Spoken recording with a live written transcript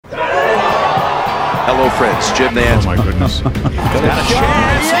Hello, friends. Jim Nantz. Oh, my goodness. Got a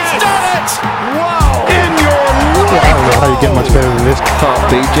chance. He's done it! Wow! In your I don't know how you get much better than this.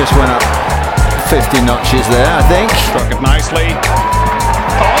 Heartbeat just went up 50 notches there, I think. Struck it nicely.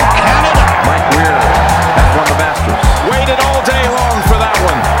 Oh, Canada! Mike Weir has won the Masters. Waited all day long for that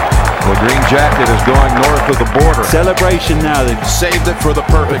one. The green jacket is going north of the border. Celebration now. They've Saved it for the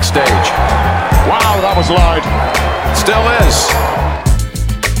perfect stage. Wow, that was loud. Still is.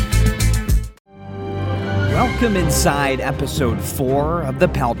 Welcome inside episode 4 of the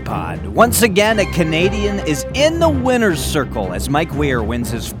Pelt Pod. Once again, a Canadian is in the winner's circle as Mike Weir wins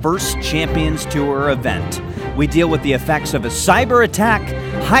his first Champions Tour event. We deal with the effects of a cyber attack,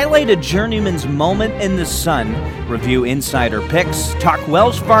 highlight a journeyman's moment in the sun, review insider picks, talk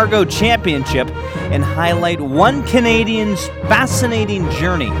Wells Fargo Championship, and highlight one Canadian's fascinating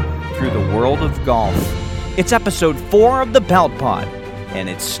journey through the world of golf. It's episode 4 of the Pelt Pod, and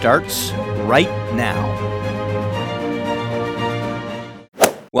it starts right now.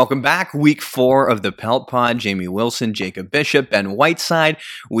 Welcome back. Week 4 of the Pelt Pod. Jamie Wilson, Jacob Bishop, Ben Whiteside.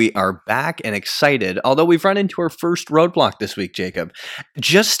 We are back and excited, although we've run into our first roadblock this week, Jacob.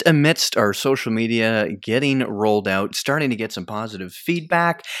 Just amidst our social media getting rolled out, starting to get some positive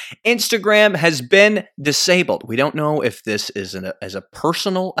feedback, Instagram has been disabled. We don't know if this is as a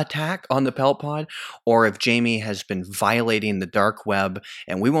personal attack on the Pelt Pod or if Jamie has been violating the dark web,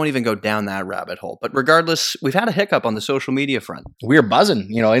 and we won't even go down that rabbit hole. But regardless, we've had a hiccup on the social media front. We're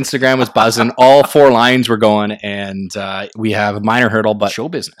buzzing. Instagram was buzzing. All 4 lines were going, and we have a minor hurdle, but show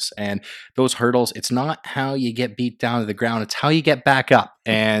business. And those hurdles, it's not how you get beat down to the ground, it's how you get back up.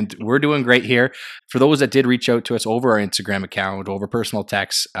 And we're doing great here. For those that did reach out to us over our Instagram account, over personal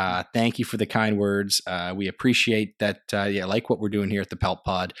texts, thank you for the kind words. We appreciate that. Like what we're doing here at the Pelt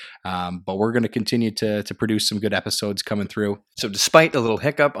Pod. But we're going to continue to produce some good episodes coming through. So despite a little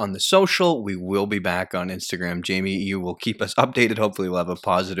hiccup on the social, we will be back on Instagram. Jamie, you will keep us updated. Hopefully we'll have a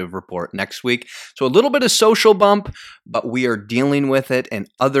positive report next week. So a little bit of social bump, but we are dealing with it. And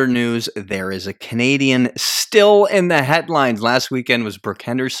other news, there is a Canadian still in the headlines. Last weekend was Brooke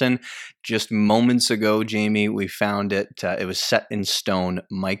Henderson. Just moments ago, Jamie, we found it. It was set in stone.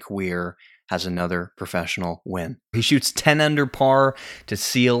 Mike Weir has another professional win. He shoots 10 under par to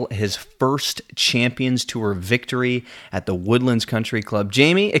seal his first Champions Tour victory at the Woodlands Country Club.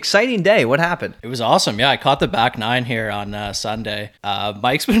 Jamie, exciting day. What happened? It was awesome. Yeah, I caught the back 9 here on Sunday.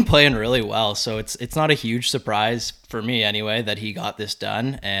 Mike's been playing really well, so it's not a huge surprise for me anyway that he got this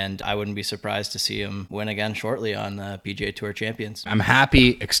done, and I wouldn't be surprised to see him win again shortly on the PGA Tour Champions. I'm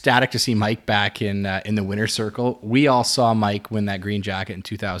happy, ecstatic to see Mike back in the winner's circle. We all saw Mike win that green jacket in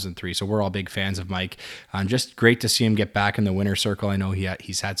 2003, so we're all big fans of Mike. Just great to see him get back in the winner's circle. I know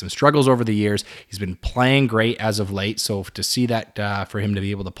he's had some struggles over the years. He's been playing great as of late, so to see that for him to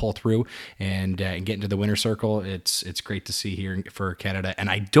be able to pull through and get into the winner's circle, it's great to see here for Canada. And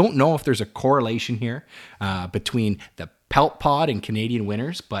I don't know if there's a correlation here between the Pelt Pod and Canadian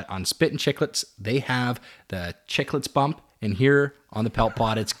winners, but on Spit and Chicklets, they have the Chicklets bump. And here on the Pelt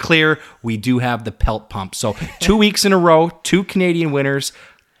Pod, it's clear we do have the Pelt Pump. So 2 weeks in a row, 2 Canadian winners.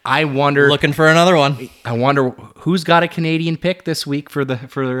 I wonder, looking for another one. I wonder who's got a Canadian pick this week for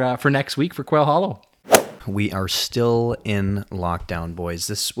next week for Quail Hollow. We are still in lockdown, boys.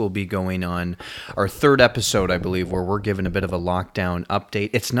 This will be going on our 3rd episode, I believe, where we're giving a bit of a lockdown update.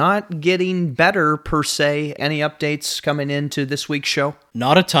 It's not getting better, per se. Any updates coming into this week's show?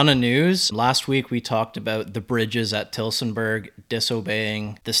 Not a ton of news. Last week we talked about the bridges at Tillsonburg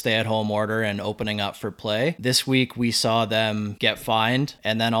disobeying the stay-at-home order and opening up for play. This week we saw them get fined,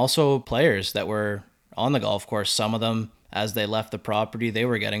 and then also players that were on the golf course, some of them, as they left the property, they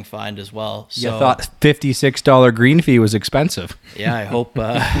were getting fined as well. So, you thought $56 green fee was expensive. Yeah, I hope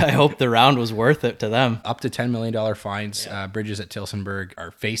the round was worth it to them. Up to $10 million fines. Bridges at Tillsonburg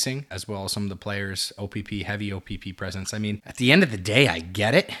are facing, as well as some of the players, heavy OPP presence. I mean, at the end of the day, I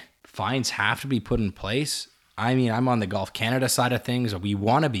get it. Fines have to be put in place. I mean, I'm on the Golf Canada side of things. We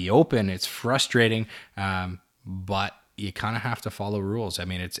want to be open. It's frustrating, but you kind of have to follow rules. I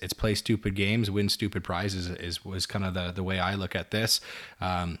mean, it's play stupid games, win stupid prizes was kind of the way I look at this.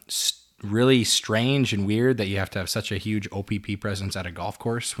 Really strange and weird that you have to have such a huge OPP presence at a golf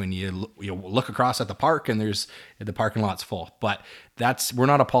course when you look across at the park and the parking lot's full. But we're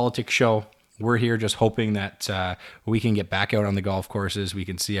not a politics show. We're here just hoping that we can get back out on the golf courses. We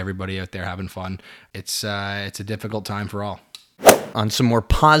can see everybody out there having fun. It's a difficult time for all. On some more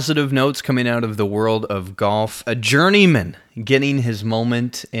positive notes coming out of the world of golf, a journeyman getting his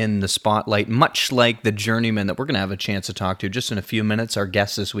moment in the spotlight, much like the journeyman that we're going to have a chance to talk to just in a few minutes. Our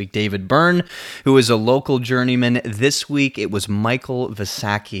guest this week, David Byrne, who is a local journeyman. This week, it was Michael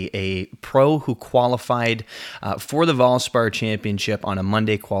Visacki, a pro who qualified for the Valspar Championship on a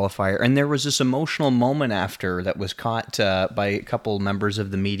Monday qualifier. And there was this emotional moment after that was caught by a couple members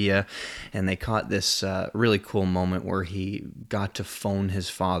of the media, and they caught this really cool moment where he got to phone his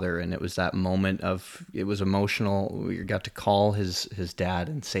father, and it was that moment of, it was emotional. We got to call his dad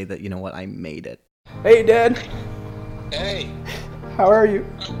and say that, you know what, I made it. Hey, Dad. Hey. How are you?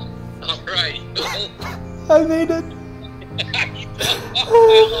 All right. I made it.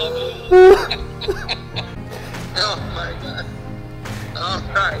 Oh my God. All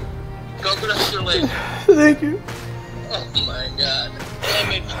right. Congratulations. Thank you. Oh my God. I'm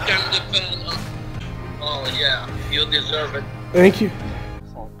a extended fan. Oh yeah. You deserve it. Thank you.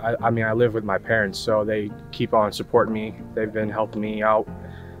 I mean, I live with my parents, so they keep on supporting me. They've been helping me out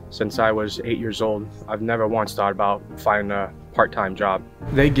since I was 8 years old. I've never once thought about finding a part-time job.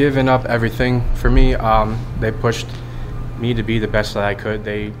 They given up everything for me. They pushed me to be the best that I could.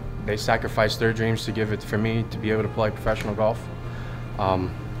 They sacrificed their dreams to give it for me to be able to play professional golf.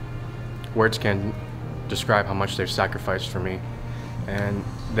 Words can't describe how much they've sacrificed for me, and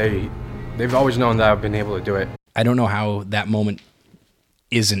they've always known that I've been able to do it. I don't know how that moment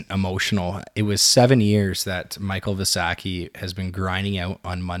isn't emotional. It was 7 years that Michael Visacki has been grinding out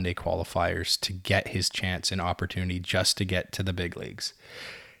on Monday qualifiers to get his chance and opportunity just to get to the big leagues.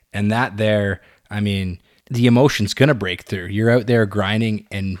 And that there, I mean, the emotion's going to break through. You're out there grinding,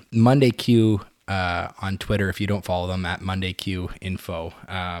 and Monday Q on Twitter, if you don't follow them, at Monday Q Info,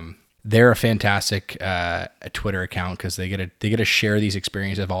 they're a fantastic Twitter account because they get to share these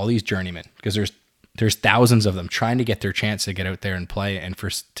experiences of all these journeymen, because there's thousands of them trying to get their chance to get out there and play. And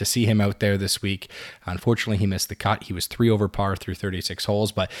to see him out there this week, unfortunately, he missed the cut. He was 3 over par through 36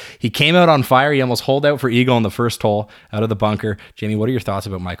 holes, but he came out on fire. He almost holed out for eagle on the first hole out of the bunker. Jamie, what are your thoughts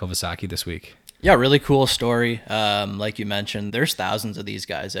about Michael Visacki this week? Yeah, really cool story. Like you mentioned, there's thousands of these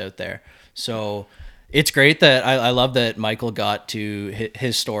guys out there. So it's great that I love that Michael got to,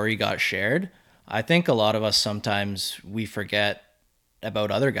 his story got shared. I think a lot of us sometimes we forget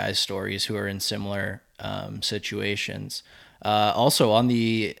about other guys' stories who are in similar situations. Also on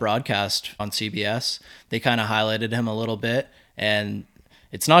the broadcast on CBS, they kind of highlighted him a little bit, and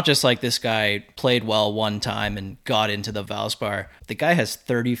it's not just like this guy played well one time and got into the Valspar. The guy has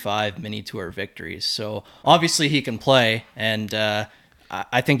 35 mini tour victories, so obviously he can play, and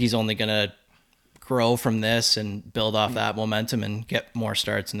I think he's only gonna grow from this and build off that momentum and get more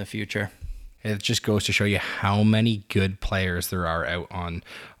starts in the future. It just goes to show you how many good players there are out on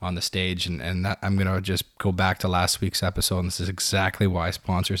the stage. And that, I'm going to just go back to last week's episode, and this is exactly why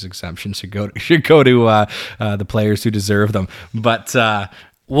sponsors exemptions should go to the players who deserve them. But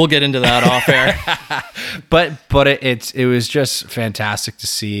we'll get into that off air. but it was just fantastic to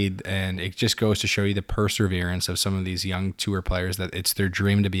see, and it just goes to show you the perseverance of some of these young tour players, that it's their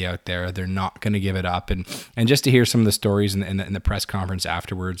dream to be out there. They're not going to give it up, and just to hear some of the stories in the press conference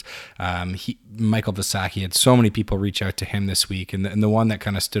afterwards, Michael Visacki had so many people reach out to him this week, and the one that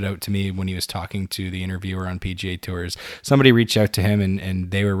kind of stood out to me when he was talking to the interviewer on PGA Tours, somebody reached out to him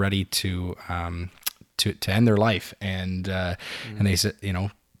and they were ready to end their life, and they said, you know,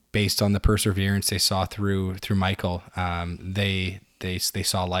 based on the perseverance they saw through Michael, they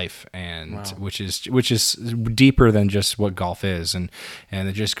saw life, and wow. which is deeper than just what golf is, and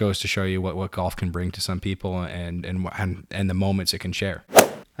it just goes to show you what golf can bring to some people, and the moments it can share.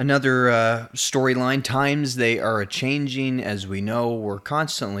 Another storyline, times they are changing, as we know. We're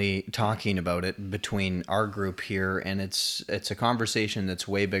constantly talking about it between our group here, and it's a conversation that's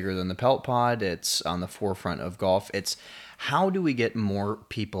way bigger than the Pelt Pod. It's on the forefront of golf. It's how do we get more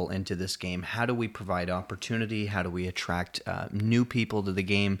people into this game? How do we provide opportunity? How do we attract new people to the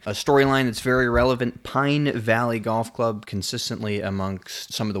game? A storyline that's very relevant, Pine Valley Golf Club, consistently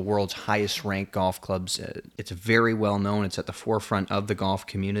amongst some of the world's highest ranked golf clubs. It's very well known. It's at the forefront of the golf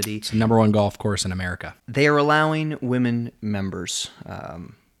community. It's the number one golf course in America. They are allowing women members.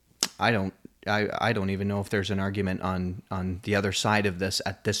 I don't even know if there's an argument on the other side of this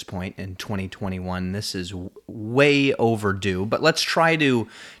at this point in 2021. This is way overdue, but let's try to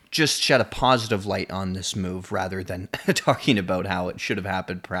just shed a positive light on this move rather than talking about how it should have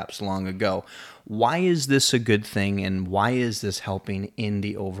happened perhaps long ago. Why is this a good thing, and why is this helping in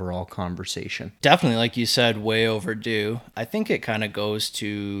the overall conversation? Definitely, like you said, way overdue. I think it kind of goes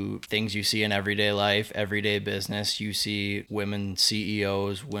to things you see in everyday life, everyday business. You see women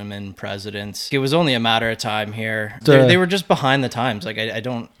CEOs, women presidents. It was only a matter of time here. They were just behind the times. Like I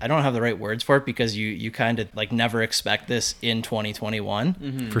don't have the right words for it, because you kind of like never expect this in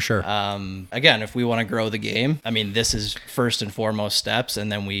 2021. For sure. Again, if we want to grow the game, I mean, this is first and foremost steps,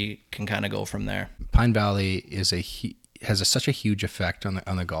 and then we can kind of go from there. Pine Valley has such a huge effect on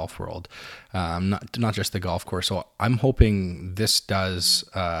the golf world, not just the golf course. So I'm hoping this does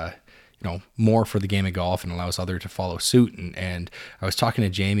more for the game of golf and allows others to follow suit. And I was talking to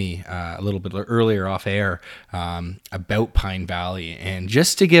Jamie a little bit earlier off air about Pine Valley, and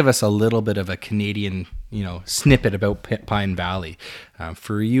just to give us a little bit of a Canadian snippet about Pine Valley.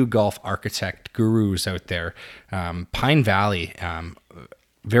 For you golf architect gurus out there, Pine Valley,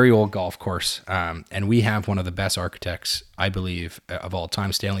 very old golf course, and we have one of the best architects, I believe, of all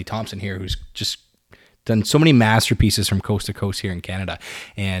time, Stanley Thompson here, who's just done so many masterpieces from coast to coast here in Canada.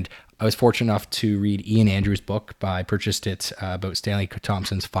 And I was fortunate enough to read Ian Andrews' book. I purchased it about Stanley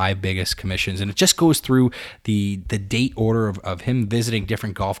Thompson's 5 biggest commissions, and it just goes through the date order of him visiting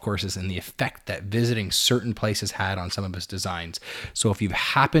different golf courses and the effect that visiting certain places had on some of his designs. So if you've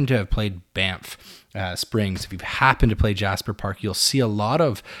happened to have played Banff Springs, if you've happened to play Jasper Park, you'll see a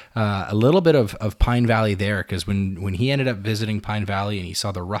little bit of Pine Valley there, because when he ended up visiting Pine Valley and he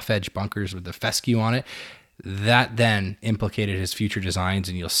saw the rough edge bunkers with the fescue on it, that then implicated his future designs,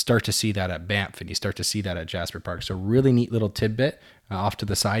 and you'll start to see that at Banff, and you start to see that at Jasper Park. So really neat little tidbit off to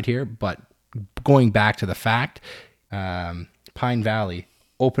the side here. But going back to the fact, Pine Valley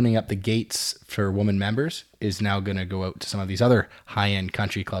opening up the gates for women members is now going to go out to some of these other high-end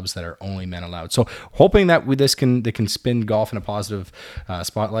country clubs that are only men allowed. So hoping that with this they can spin golf in a positive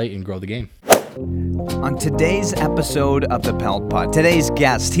spotlight and grow the game. On today's episode of the Pelt Pod, today's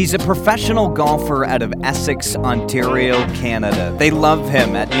guest, he's a professional golfer out of Essex, Ontario, Canada. They love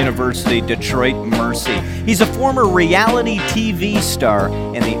him at University Detroit Mercy. He's a former reality TV star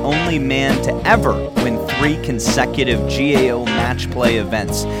and the only man to ever win 3 consecutive GAO match play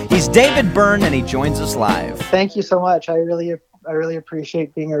events. He's David Byrne, and he joins us live. Thank you so much. I really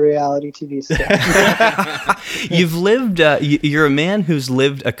appreciate being a reality TV star. You've lived, you're a man who's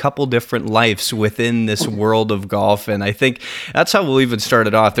lived a couple different lives within this world of golf, and I think that's how we'll even start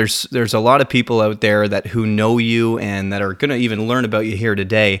it off. There's a lot of people out there who know you and that are going to even learn about you here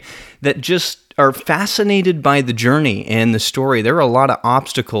today that just are fascinated by the journey and the story. There are a lot of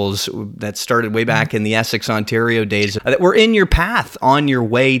obstacles that started way back in the Essex, Ontario days that were in your path on your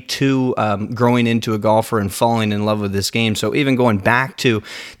way to growing into a golfer and falling in love with this game. So even going back to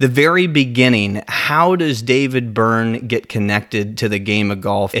the very beginning, how does David Byrne get connected to the game of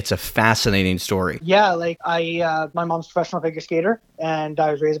golf? It's a fascinating story. Yeah, my mom's a professional figure skater, and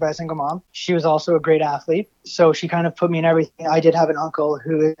I was raised by a single mom. She was also a great athlete, so she kind of put me in everything. I did have an uncle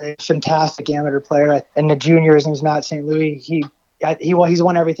who is a fantastic amateur player. In the juniors, his name was Matt St. Louis. He's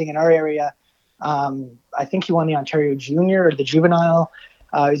won everything in our area. I think he won the Ontario Junior or the Juvenile.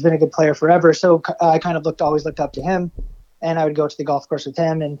 He's been a good player forever, so I kind of always looked up to him, and I would go to the golf course with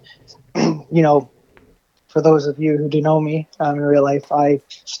him. And for those of you who do know me in real life, I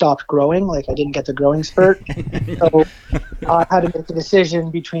stopped growing. I didn't get the growing spurt. So I had to make a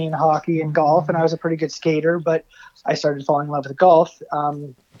decision between hockey and golf, and I was a pretty good skater, but I started falling in love with golf.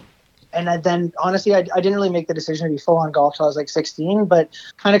 And then, honestly, I didn't really make the decision to be full-on golf until I was 16, but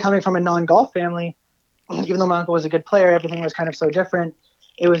kind of coming from a non-golf family, even though my uncle was a good player, everything was kind of so different.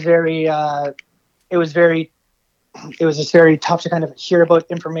 It was just very tough to kind of hear about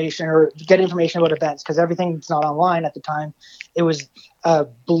information or get information about events, because everything's not online at the time. It was a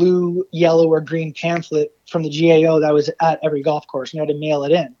blue, yellow, or green pamphlet from the GAO that was at every golf course. You had to mail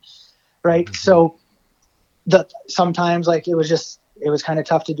it in, right? Mm-hmm. So sometimes it was kind of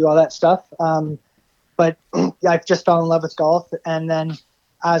tough to do all that stuff. But I just fell in love with golf. And then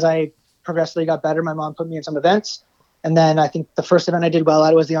as I progressively got better, my mom put me in some events. And then I think the first event I did well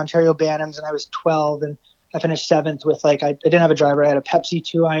at was the Ontario Bantams, and I was 12, and I finished 7th with I didn't have a driver. I had a Pepsi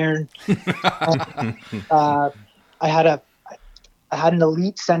 2-iron. I had an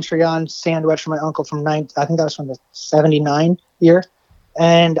Elite Centurion sand wedge from my uncle from I think that was from the 79 year.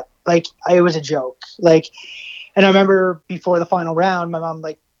 And it was a joke. And I remember before the final round, my mom,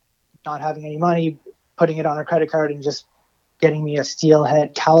 not having any money, putting it on her credit card and just getting me a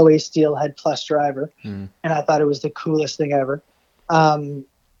Callaway Steelhead Plus driver. Mm. And I thought it was the coolest thing ever.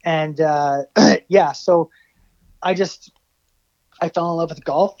 So I I fell in love with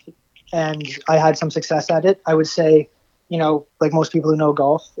golf, and I had some success at it. I would say, like most people who know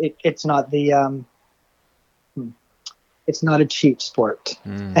golf, it's not it's not a cheap sport.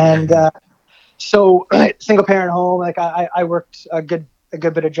 And so single parent home, like I worked a good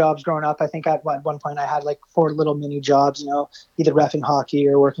bit of jobs growing up. I think at one point I had like 4 little mini jobs, either reffing hockey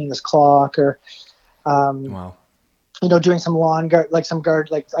or working this clock or, wow. Doing some lawn guard,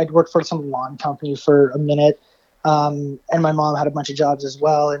 like I'd worked for some lawn company for a minute. And my mom had a bunch of jobs as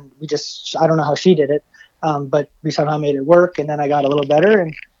well. And I don't know how she did it. But we somehow made it work. And then I got a little better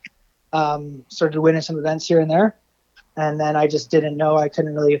and, started winning some events here and there. And then I just didn't know, I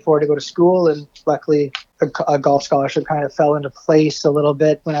couldn't really afford to go to school. And luckily a golf scholarship kind of fell into place a little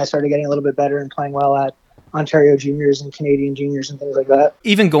bit when I started getting a little bit better and playing well at Ontario juniors and Canadian juniors and things like that.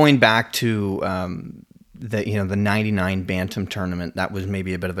 Even going back to the 99 Bantam tournament, that was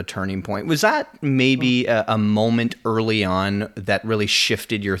maybe a bit of a turning point. Was that maybe a moment early on that really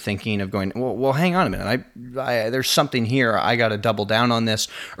shifted your thinking of going, well hang on a minute, I there's something here, I got to double down on this?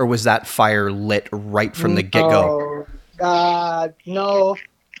 Or was that fire lit right from the get-go? No.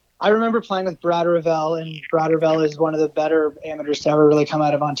 I remember playing with Brad Revell, and Brad Revell is one of the better amateurs to ever really come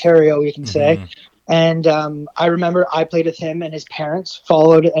out of Ontario, we can say. And I remember I played with him, and his parents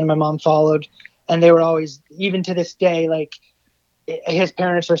followed, and my mom followed. And they were always, even to this day, like his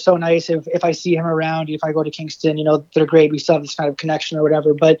parents are so nice. If I see him around, if I go to Kingston, they're great. We still have this kind of connection or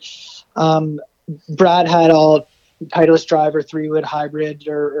whatever. But Brad had all Titleist driver, 3-wood hybrid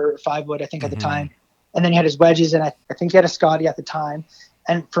or 5-wood, I think, at the time. And then he had his wedges, and I think he had a Scotty at the time.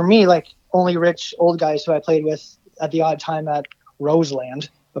 And for me, like only rich old guys who I played with at the odd time at Roseland,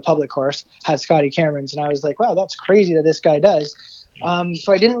 the public course, had Scotty Camerons. And I was like, wow, that's crazy that this guy does.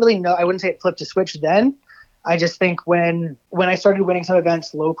 So I didn't really know. I wouldn't say it flipped a switch then. I just think when I started winning some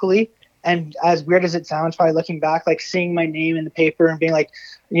events locally, and as weird as it sounds, probably looking back, like seeing my name in the paper and being like,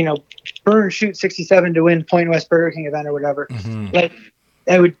 Burns shoot 67 to win Point West Burger King event or whatever. Like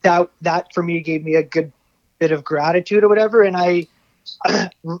that for me gave me a good bit of gratitude or whatever. And I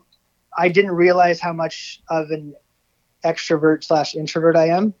didn't realize how much of an extrovert / introvert I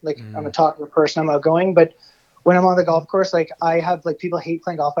am. Like I'm a talkative person, I'm outgoing, but when I'm on the golf course, like I have, like, people hate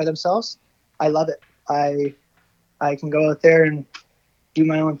playing golf by themselves. I love it. I can go out there and do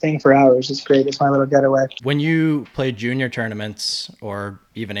my own thing for hours. It's great. It's my little getaway. When you played junior tournaments or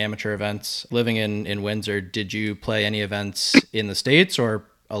even amateur events, living in Windsor, did you play any events in the States or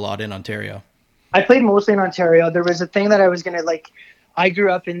a lot in Ontario? I played mostly in Ontario. There was a thing that I was going to, I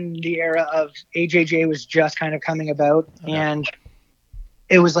grew up in the era of AJJ was just kind of coming about. Okay. And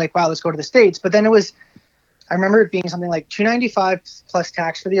it was like, wow, let's go to the States. But then I remember it being something like $295 plus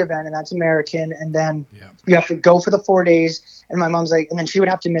tax for the event, and that's American. And then you have to go for the 4 days. And my mom's like, and then she would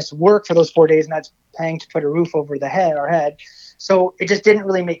have to miss work for those 4 days, and that's paying to put a roof over our head. So it just didn't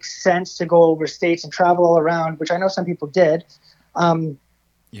really make sense to go over states and travel all around, which I know some people did. And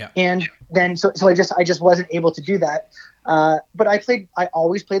then so I just wasn't able to do that. But I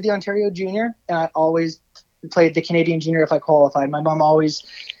always played the Ontario Junior, and I always played the Canadian Junior if I qualified. My mom always,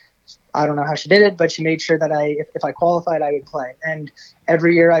 I don't know how she did it, but she made sure that if I qualified, I would play. And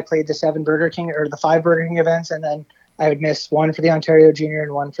every year I played the 7 Burger King or the 5 Burger King events, and then I would miss one for the Ontario Junior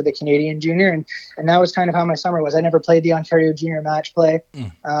and one for the Canadian Junior. And that was kind of how my summer was. I never played the Ontario Junior match play.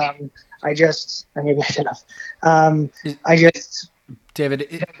 Maybe I should have. David,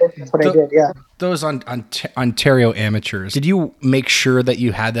 that's what I did, yeah. Those Ontario amateurs, did you make sure that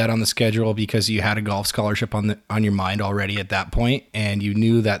you had that on the schedule because you had a golf scholarship on your mind already at that point, and you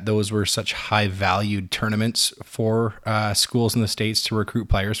knew that those were such high valued tournaments for schools in the States to recruit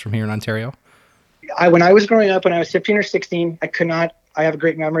players from here in Ontario? When I was growing up, when I was 15 or 16, I have a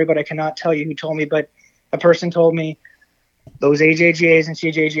great memory, but I cannot tell you who told me, but a person told me those AJGAs and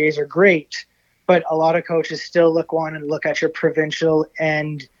CJGAs are great, but a lot of coaches still want to look at your provincial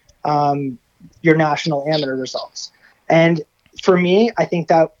and your national amateur results. And for me, I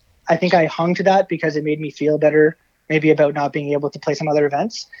think I hung to that because it made me feel better, maybe about not being able to play some other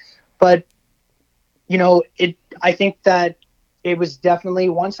events. But, I think that it was definitely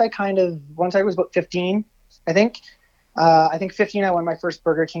once I was about 15, I think 15, I won my first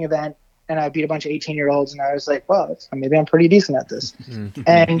Burger King event, and I beat a bunch of 18-year-olds, and I was like, well, maybe I'm pretty decent at this.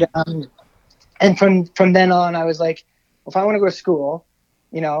 And from then on, I was like, well, if I want to go to school,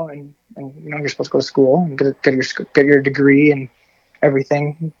 and you're supposed to go to school and get your degree and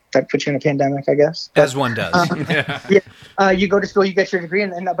everything. That puts you in a pandemic, I guess. As one does. You go to school, you get your degree,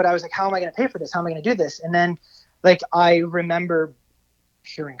 but I was like, how am I going to pay for this? How am I going to do this? And then, I remember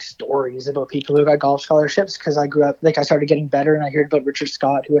hearing stories about people who got golf scholarships because I grew up, I started getting better, and I heard about Richard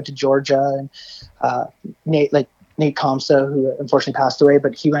Scott who went to Georgia, and Nate Nate Comsa, who unfortunately passed away,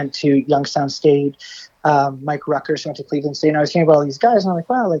 but he went to Youngstown State. Mike Ruckers went to Cleveland State. And I was hearing about all these guys, and I'm like,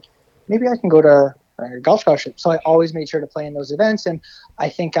 wow, like maybe I can go to a golf scholarship. So I always made sure to play in those events. And I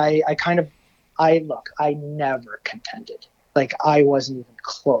think I never contended. Like I wasn't even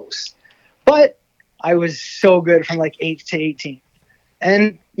close, but I was so good from like 8 to 18.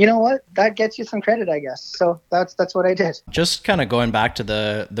 And you know what? That gets you some credit, I guess. So that's what I did. Just kind of going back to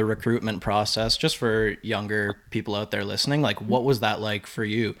the recruitment process, just for younger people out there listening, like what was that like for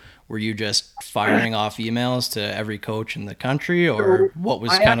you? Were you just firing off emails to every coach in the country, or what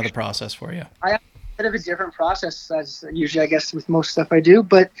was kind of the process for you? I have a bit of a different process as usually, I guess, with most stuff I do.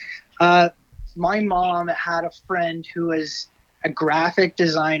 But my mom had a friend who was a graphic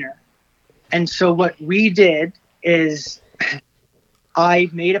designer. And so what we did is I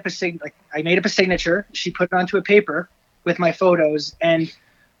made up a signature. She put it onto a paper with my photos, and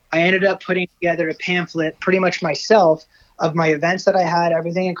I ended up putting together a pamphlet pretty much myself of my events that I had,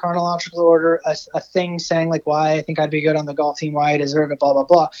 everything in chronological order, a thing saying like why I think I'd be good on the golf team, why I deserve it, blah, blah,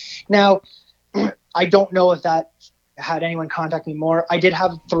 blah. Now, I don't know if that had anyone contact me more. I did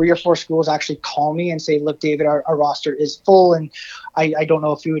have 3 or 4 schools actually call me and say, look, David, our roster is full, and I don't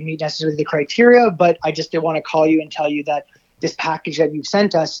know if you would meet necessarily the criteria, but I just did want to call you and tell you that this package that you've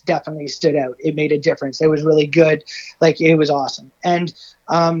sent us definitely stood out. It made a difference. It was really good. Like, it was awesome. And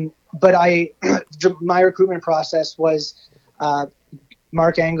but my recruitment process was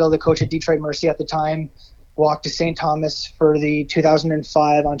Mark Engel, the coach at Detroit Mercy at the time, walked to St. Thomas for the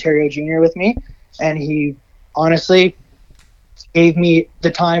 2005 Ontario Junior with me, and he honestly gave me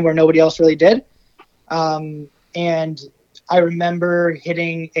the time where nobody else really did. And I remember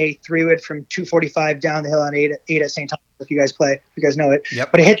hitting a 3-wood from 245 down the hill on 8 at St. Thomas, if you guys know it.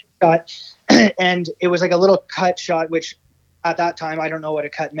 Yep. But I hit the shot, and it was like a little cut shot, which at that time, I don't know what a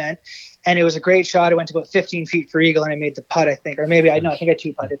cut meant. And it was a great shot. It went to about 15 feet for eagle, and I made the putt, I think. Or maybe I think I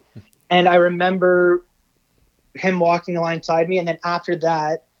 2-putted. And I remember him walking the line beside me, and then after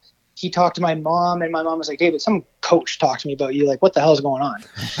that, he talked to my mom, and my mom was like, David, some coach talked to me about you. Like, what the hell is going on?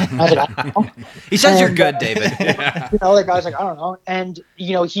 I was like, I don't know. He says you're good, David. I was like, I don't know. And,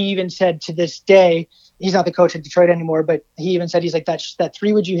 he even said to this day, he's not the coach at Detroit anymore, but he even said, he's like, that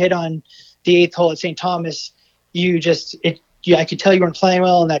 3-wood you hit on the 8th hole at St. Thomas, I could tell you weren't playing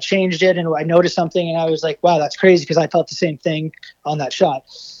well, and that changed it. And I noticed something, and I was like, wow, that's crazy, because I felt the same thing on that shot,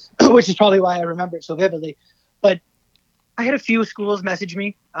 which is probably why I remember it so vividly. But I had a few schools message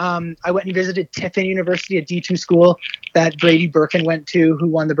me. I went and visited Tiffin University, a D2 school that Brady Birkin went to, who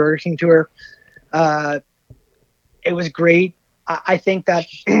won the Burger King Tour. It was great. I think that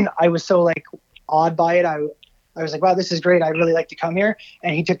I was so awed by it. I was like, wow, this is great. I'd really like to come here.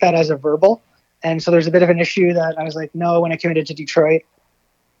 And he took that as a verbal. And so there's a bit of an issue that I was like, no, when I committed to Detroit,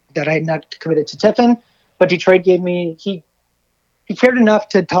 that I had not committed to Tiffin. But Detroit gave me, he cared enough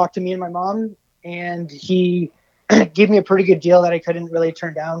to talk to me and my mom, and he gave me a pretty good deal that I couldn't really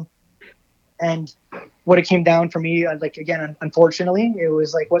turn down. And what it came down for me, again, unfortunately, it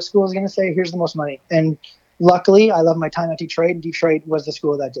was like, what school is going to say, here's the most money? And luckily, I love my time at Detroit, and Detroit was the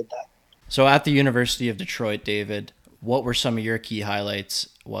school that did that. So at the University of Detroit, David, what were some of your key highlights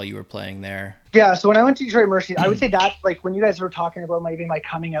while you were playing there? Yeah, so when I went to Detroit Mercy, I would say that, when you guys were talking about maybe my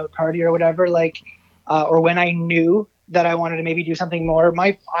coming out party or whatever, or when I knew that I wanted to maybe do something more,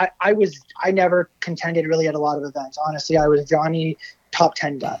 I never contended really at a lot of events. Honestly, I was Johnny top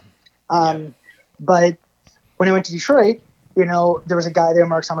 10 guy. But when I went to Detroit, there was a guy there,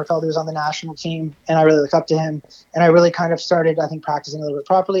 Mark Sommerfeld, who was on the national team, and I really looked up to him, and I really kind of started, I think, practicing a little bit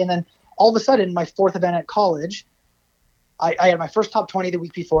properly. And then all of a sudden, my 4th event at college, I had my first top 20 the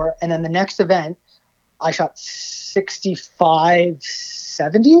week before, and then the next event, I shot 65,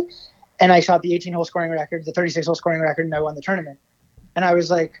 70, and I shot the 18-hole scoring record, the 36-hole scoring record, and I won the tournament. And I was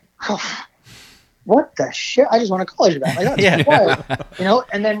like, oh, what the shit? I just won a college event. That's wild.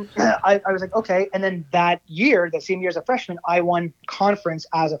 And then I was like, okay. And then that year, the same year as a freshman, I won conference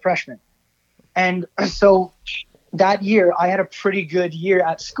as a freshman. And so that year, I had a pretty good year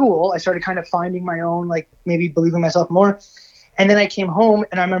at school. I started kind of finding my own, maybe believing myself more. And then I came home,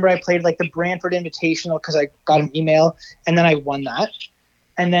 and I remember I played the Brantford Invitational because I got an email, and then I won that.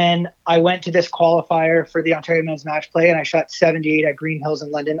 And then I went to this qualifier for the Ontario Men's Match Play, and I shot 78 at Green Hills in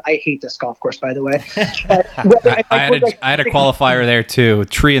London. I hate this golf course, by the way. I had a qualifier there too.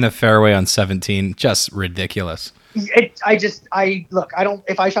 Tree in the fairway on 17, just ridiculous. If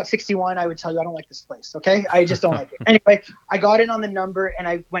I shot 61, I would tell you I don't like this place. Okay. I just don't like it. Anyway, I got in on the number, and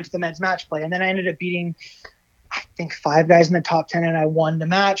I went to the men's match play, and then I ended up beating, I think, 5 guys in the top 10, and I won the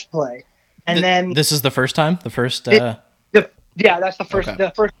match play. And then this is the first time, yeah, that's the first, the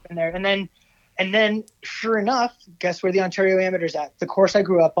first in there. And And then, sure enough, guess where the Ontario Amateur's at? The course I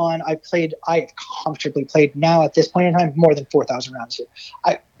grew up on. I comfortably played now at this point in time more than 4,000 rounds here.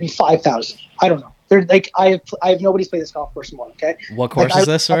 5,000. I don't know. They're like I have nobody's played this golf course more. Okay. What course is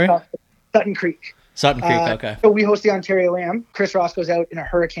this? Sorry. Sutton Creek. Sutton Creek. Okay. So we host the Ontario Am. Chris Ross goes out in a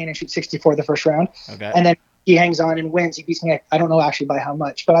hurricane and shoots 64 the first round. Okay. And then he hangs on and wins. He beats me. I don't know actually by how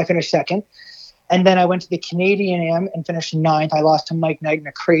much, but I finished second. And then I went to the Canadian Am and finished 9th. I lost to Mike Knight in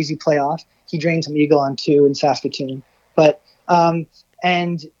a crazy playoff. He drained some eagle on 2 in Saskatoon. But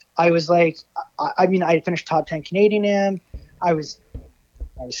and I was like, I finished top 10 Canadian Am. I was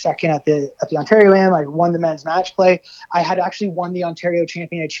second at the Ontario Am. I won the men's match play. I had actually won the Ontario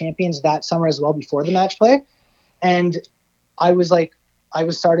Champions that summer as well before the match play. And I was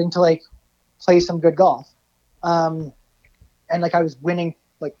starting to play some good golf. And I was winning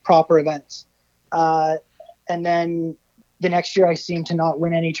proper events. And then the next year I seemed to not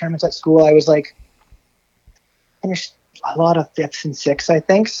win any tournaments at school. I was finished a lot of 5th and 6th, I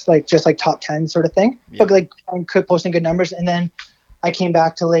think, just top 10 sort of thing. Yeah. But I could posting good numbers. And then I came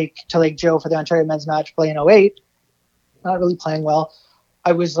back to Lake Joe for the Ontario men's match play in 2008. Not really playing well.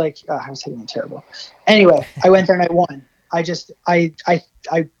 I was I was hitting terrible. Anyway, I went there and I won. I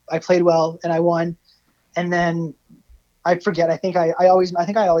played well and I won. And then I forget. I think I always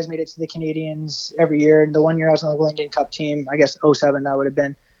made it to the Canadians every year. And the one year I was on the William Cup team, I guess 2007 that would have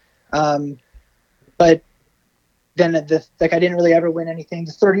been. But then I didn't really ever win anything.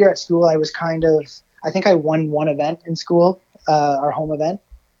 The third year at school, I was I think I won one event in school, our home event.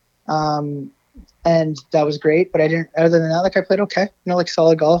 And that was great. But I didn't. Other than that, I played okay.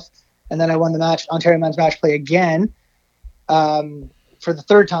 Solid golf. And then I won the Ontario men's match play again, for the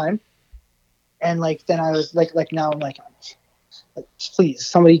third time. And then I was now I'm please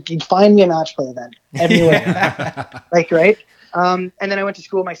somebody find me a match play event everywhere. Right. And then I went to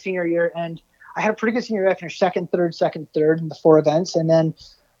school my senior year and I had a pretty good senior year. I finished second, third in the 4 events. And then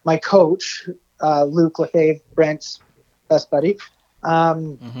my coach, Luke Lefebvre, Brent's best buddy,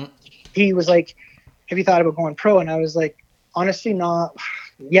 he was like, have you thought about going pro? And I was like, honestly, not.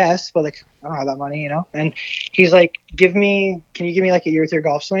 Yes, but I don't have that money, And he's like, can you give me a year with your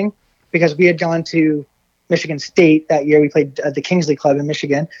golf swing? Because we had gone to Michigan State that year. We played at the Kingsley Club in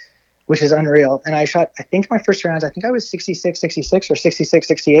Michigan, which is unreal. And I shot, I think my first rounds, I was 66, 66 or 66,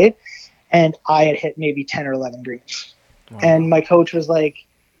 68. And I had hit maybe 10 or 11 greens. Wow. And my coach was like,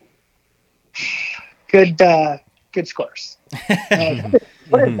 good scores.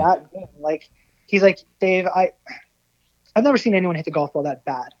 What is that mean? He's like, Dave, I've never seen anyone hit the golf ball that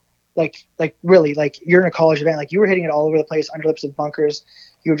bad. Really, you're in a college event. You were hitting it all over the place, underlips of bunkers.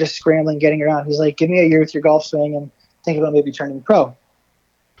 You were just scrambling, getting around. He's like, give me a year with your golf swing and think about maybe turning pro.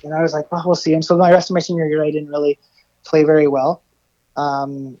 And I was like, well, we'll see. And so the rest of my senior year, I didn't really play very well.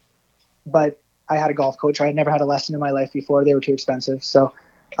 But I had a golf coach. I had never had a lesson in my life before. They were too expensive. So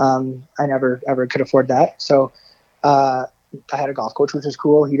I never, ever could afford that. So I had a golf coach, which was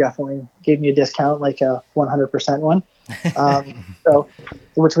cool. He definitely gave me a discount, a 100% one. So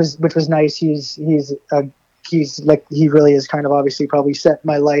which was nice. He really is kind of obviously probably set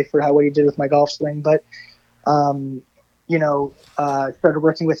my life for what he did with my golf swing. But, started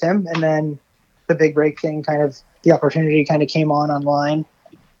working with him, and then the big break thing the opportunity came online,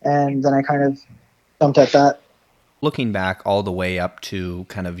 and then I jumped at that. Looking back all the way up to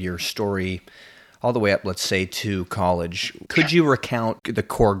your story, all the way up, let's say, to college, could you recount the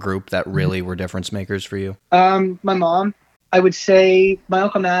core group that really were difference makers for you? My mom. I would say my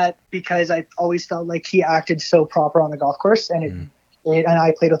Uncle Matt, because I always felt like he acted so proper on the golf course, and and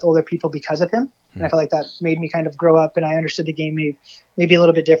I played with older people because of him. And I felt like that made me grow up, and I understood the game maybe a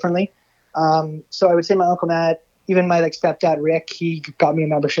little bit differently. So I would say my Uncle Matt, even my like stepdad Rick, he got me a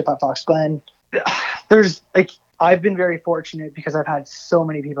membership at Fox Glen. There's like, I've been very fortunate because I've had so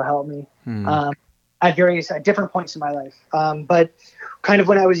many people help me at different points in my life. But kind of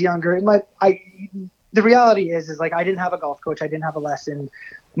when I was younger, the reality is like I didn't have a golf coach. I didn't have a lesson.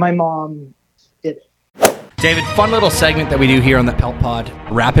 My mom did it. David, fun little segment that we do here on the Pelt Pod,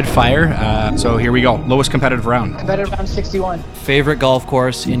 rapid fire. So here we go. Lowest competitive round. Competitive round 61. Favorite golf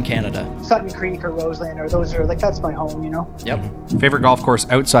course in Canada? Sutton Creek or Roseland, or those are like, that's my home, you know? Yep. Favorite golf course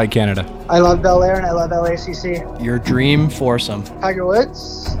outside Canada? I love Bel Air and I love LACC. Your dream foursome? Tiger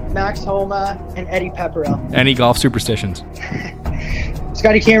Woods, Max Homa, and Eddie Pepperell. Any golf superstitions?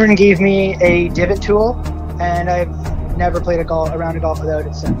 Scotty Cameron gave me a divot tool, and I've never played a round of golf without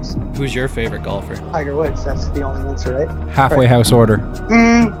it since. Who's your favorite golfer? Tiger Woods. That's the only answer, right? Halfway house order.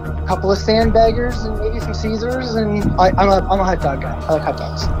 a couple of sandbaggers and maybe some Caesars, and I'm a hot dog guy. I like hot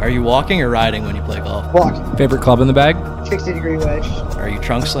dogs. Are you walking or riding when you play golf? Walking. Favorite club in the bag? 60-degree wedge. Are you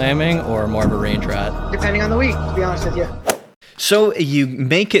trunk slamming or more of a range rat? Depending on the week, to be honest with you. So you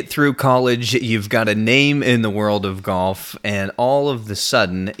make it through college, you've got a name in the world of golf, and all of the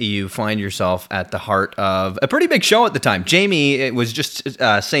sudden you find yourself at the heart of a pretty big show at the time. Jamie was just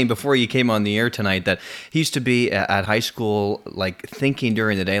saying before you came on the air tonight that he used to be at high school, like thinking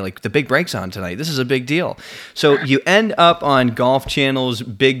during the day, like the big break's on tonight. This is a big deal. So you end up on Golf Channel's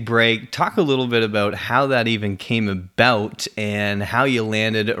Big Break. Talk a little bit about how that even came about and how you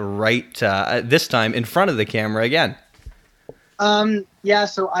landed right this time in front of the camera again. Yeah,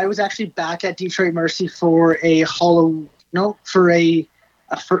 so I was actually back at Detroit Mercy for we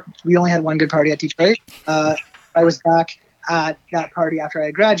only had one good party at Detroit. I was back at that party after I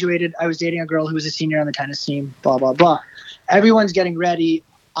had graduated. I was dating a girl who was a senior on the tennis team, blah, blah, blah. Everyone's getting ready.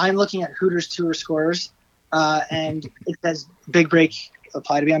 I'm looking at Hooters Tour scores, and it says Big Break,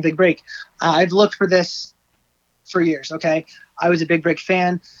 apply to be on Big Break. I've looked for this for years, okay? I was a Big Break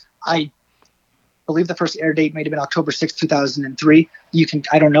fan. I believe the first air date might have been October 6th, 2003.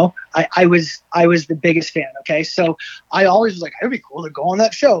 I don't know. I was the biggest fan. Okay. So I always was like, it'd be cool to go on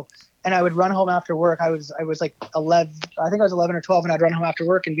that show. And I would run home after work. I was like 11, I think I was 11 or 12, and I'd run home after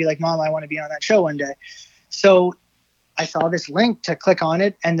work and be like, Mom, I want to be on that show one day. So I saw this link to click on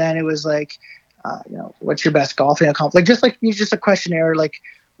it. And then it was like, what's your best golfing accomplishment? Like just a questionnaire, like,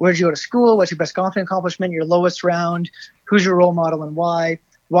 where'd you go to school? What's your best golfing accomplishment? Your lowest round? Who's your role model and why?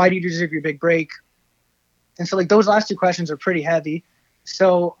 Why do you deserve your big break? And so like those last two questions are pretty heavy.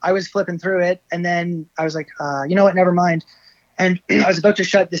 So I was flipping through it, and then I was like, you know what, never mind. And I was about to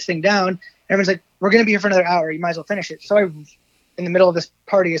shut this thing down. And everyone's like, we're going to be here for another hour. You might as well finish it. So I, in the middle of this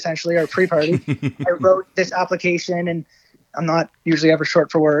party, essentially, or pre-party, I wrote this application, and I'm not usually ever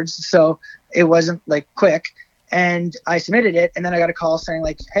short for words. So it wasn't like quick. And I submitted it. And then I got a call saying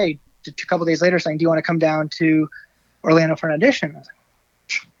like, hey, a couple days later saying, do you want to come down to Orlando for an audition? I was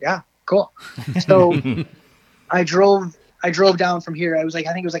like, yeah, cool. So I drove down from here. I think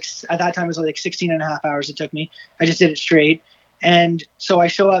it was like, at that time it was like 16 and a half hours it took me. I just did it straight. And so I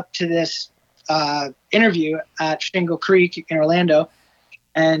show up to this interview at Shingle Creek in Orlando,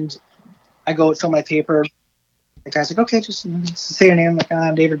 and I go fill my paper. The guy's like, okay, just say your name. Like,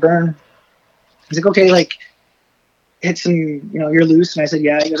 I'm David Byrne. He's like, okay, like hit some, you're loose. And I said,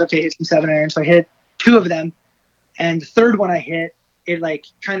 yeah. He goes, okay, hit some 7-iron. So I hit two of them. And the third one I hit, it like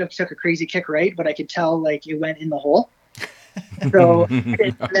kind of took a crazy kick right, but I could tell like it went in the hole. So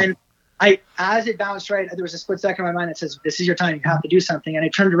and then as it bounced right, there was a split second in my mind that says, this is your time, you have to do something. And I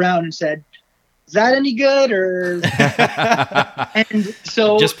turned around and said, is that any good? Or and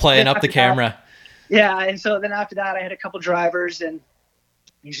so just playing up the camera. Yeah. And so then after that, I had a couple drivers, and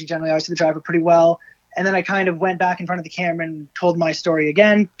usually generally I was the driver pretty well. And then I kind of went back in front of the camera and told my story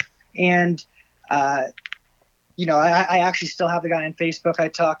again. And I actually still have the guy on Facebook. I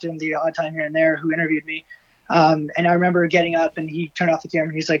talked to him the odd time here and there who interviewed me. And I remember getting up, and he turned off the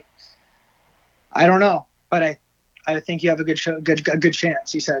camera. He's like, I don't know, but I think you have a good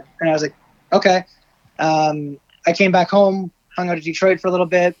chance, he said. And I was like, okay. I came back home, hung out at Detroit for a little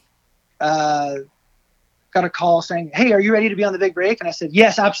bit, got a call saying, hey, are you ready to be on the Big Break? And I said,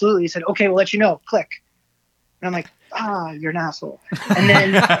 yes, absolutely. He said, okay, we'll let you know. Click. And I'm like, you're an asshole.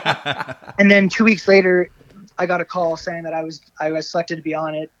 And then 2 weeks later, I got a call saying that I was selected to be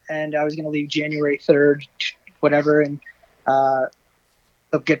on it, and I was going to leave January 3rd, whatever, and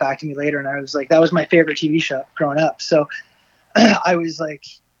they'll get back to me later. And I was like, that was my favorite TV show growing up. So I was like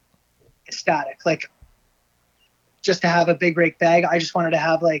ecstatic, like just to have a Big Break bag. I just wanted to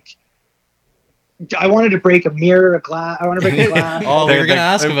have I wanted to break a mirror, a glass. I want to break a glass. Oh, we were going to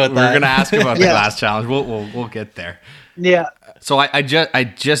ask about that. We're going to ask about the glass challenge. We'll get there. Yeah. So I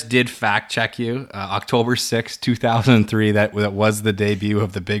just did fact check you. October 6th, 2003. That was the debut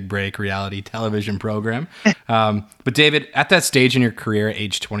of the Big Break reality television program. But David, at that stage in your career,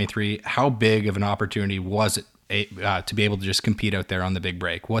 age 23, how big of an opportunity was it to be able to just compete out there on the Big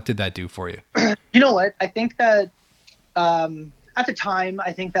Break? What did that do for you? You know what? I think that at the time,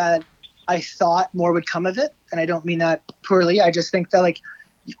 I think that I thought more would come of it, and I don't mean that poorly. I just think that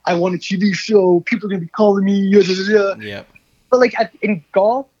I want a TV show. People are gonna be calling me. Yeah. But in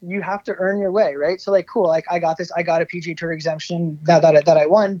golf, you have to earn your way, right? So cool. I got this. I got a PGA Tour exemption that I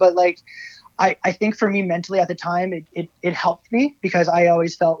won. But I think for me mentally at the time, it helped me, because I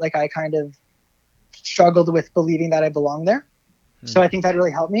always felt like I kind of struggled with believing that I belonged there. So I think that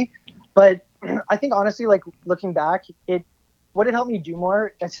really helped me. But I think honestly, looking back, what it helped me do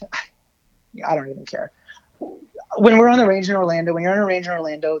more, I don't even care. when we're on the range in Orlando, when you're on a range in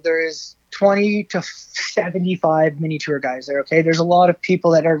Orlando, there is 20 to 75 mini tour guys there. Okay. There's a lot of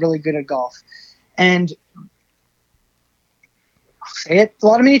people that are really good at golf, and I'll say it. A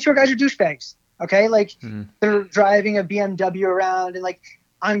lot of mini tour guys are douchebags. Okay. Like they're driving a BMW around, and like,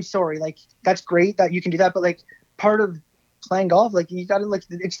 I'm sorry, like that's great that you can do that. But like part of playing golf, like you gotta, like,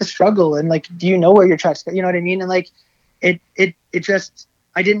 it's the struggle, and like, do you know where your truck's, you know what I mean? And like, it just,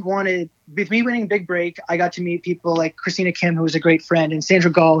 I didn't want to, with me winning Big Break, I got to meet people like Christina Kim, who was a great friend, and Sandra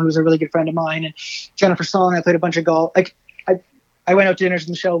Gall, who was a really good friend of mine, and Jennifer Song. I played a bunch of golf. Like I went out to dinners with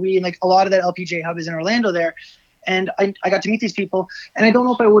Michelle Wee, and like a lot of that LPGA hub is in Orlando there. And I got to meet these people, and I don't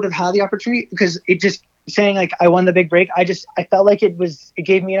know if I would have had the opportunity, because it just, saying like I won the Big Break, I felt like it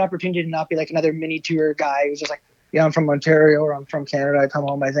gave me an opportunity to not be like another mini tour guy who's just like, yeah, I'm from Ontario, or I'm from Canada, I come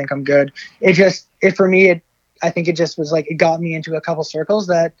home, I think I'm good. I think it just was like, it got me into a couple circles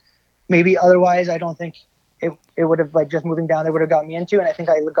that maybe otherwise I don't think it would have, like, just moving down there would have got me into. And I think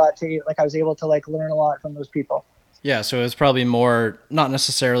I got to, like, I was able to like learn a lot from those people. Yeah, so it was probably more, not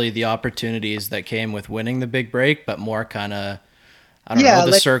necessarily the opportunities that came with winning the Big Break, but more kind of, I don't know,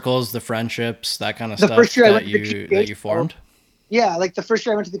 the like, circles, the friendships, that kind of stuff that you formed. Yeah, like the first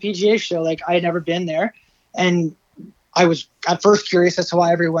year I went to the PGA show, like I had never been there, and I was at first curious as to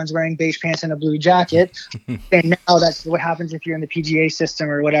why everyone's wearing beige pants and a blue jacket, and now that's what happens if you're in the PGA system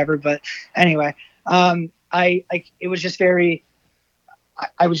or whatever. But anyway, it was just very.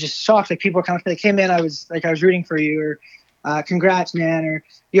 I was just shocked. Like, people were coming up to me, like, hey man, I was rooting for you, or congrats man, or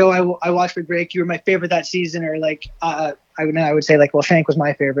yo, I watched Big Break, you were my favorite that season, or like I would say like, well, Shank was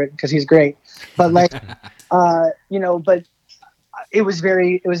my favorite because he's great, but like but it was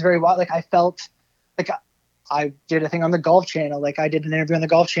very wild. Like I felt like I did a thing on the Golf Channel, like I did an interview on the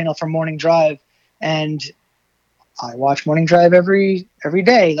Golf Channel for Morning Drive, and I watch Morning Drive every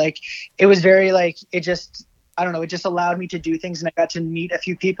day. Like it was very like, it just, I don't know, it just allowed me to do things, and I got to meet a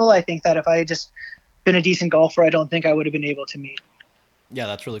few people I think that if I had just been a decent golfer, I don't think I would have been able to meet. Yeah,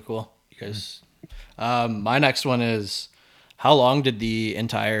 that's really cool. Because my next one is, how long did the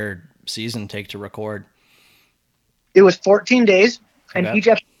entire season take to record? It was 14 days, and each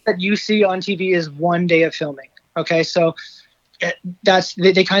episode that you see on TV is 1 day of filming. Okay, so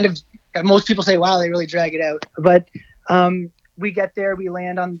they kind of, most people say, wow, they really drag it out. But we get there, we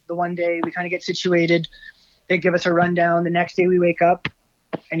land on the 1 day, we kind of get situated. They give us a rundown. The next day we wake up,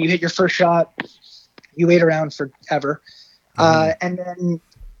 and you hit your first shot. You wait around forever. And then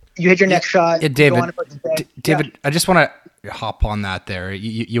you hit your next shot. Yeah, David, I just want to hop on that there.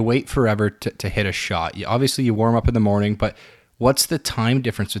 You wait forever to hit a shot. Obviously, you warm up in the morning, but what's the time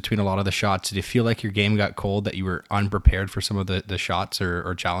difference between a lot of the shots? Did you feel like your game got cold, that you were unprepared for some of the shots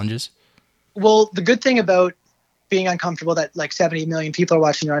or challenges? Well, the good thing about being uncomfortable that like 70 million people are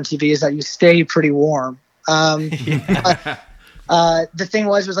watching you on TV is that you stay pretty warm. The thing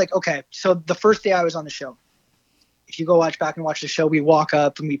was like, okay, so the first day I was on the show, if you go back and watch the show, we walk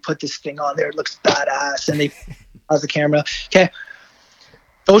up and we put this thing on there. It looks badass. And they pause the camera. Okay.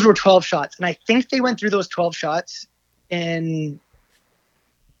 Those were 12 shots. And I think they went through those 12 shots in,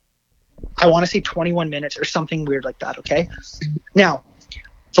 I want to say 21 minutes or something weird like that. Okay. Now,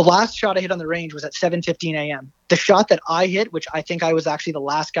 the last shot I hit on the range was at 7:15 a.m. The shot that I hit, which I think I was actually the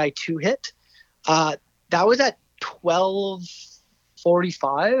last guy to hit, that was at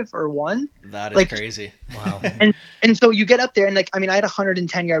 12:45 or 1. That is crazy. Wow. And so you get up there, and like, I mean, I had a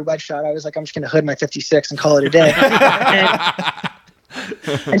 110-yard wedge shot. I was like, I'm just going to hood my 56 and call it a day.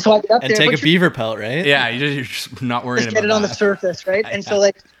 and so I get up and there. And take a beaver pelt, right? Yeah, you're just not worrying about get it on that. the surface, right? And so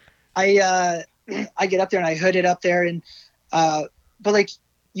like, I get up there and I hood it up there, and but like,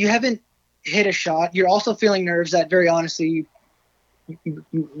 you haven't hit a shot. You're also feeling nerves that, very honestly, you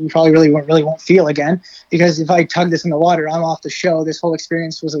probably really won't feel again, because if I tug this in the water, I'm off the show. This whole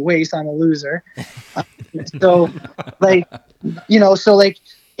experience was a waste. I'm a loser. So like, so like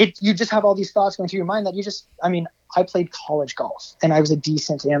you just have all these thoughts going through your mind that I played college golf and I was a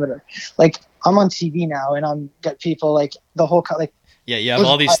decent amateur. Like, I'm on TV now and I'm got people like the whole yeah, you have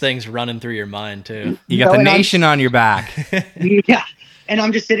all these things running through your mind too. You got the nation on your back. Yeah. And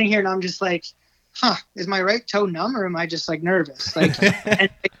I'm just sitting here and I'm just like, is my right toe numb, or am I just like nervous? Like, and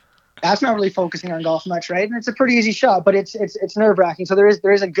that's not really focusing on golf much, right? And it's a pretty easy shot, but it's nerve wracking. So there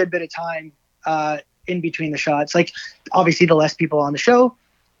is a good bit of time in between the shots. Like, obviously, the less people on the show,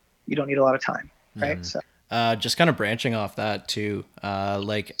 you don't need a lot of time, right? Mm. So just kind of branching off that too.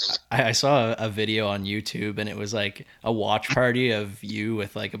 Like I saw a video on YouTube, and it was like a watch party of you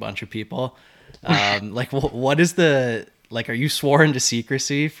with like a bunch of people. Like, what is the like? Are you sworn to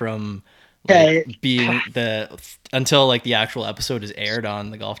secrecy from? Like, being until like the actual episode is aired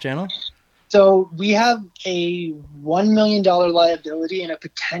on the Golf Channel? So we have a $1 million liability and a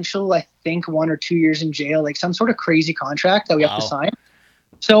potential, I think, 1 or 2 years in jail, like some sort of crazy contract that we have to sign.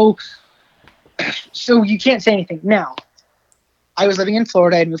 So you can't say anything. Now, I was living in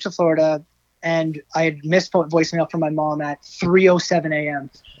Florida. I had moved to Florida, and I had missed voicemail from my mom at 3:07 a.m.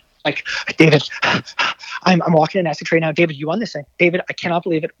 Like, David, I'm walking in Essex right now. David, you won this thing. David, I cannot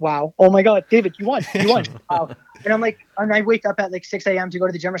believe it. Wow. Oh my God, David, you won. You won. Wow. And I'm like, and I wake up at like 6 a.m. to go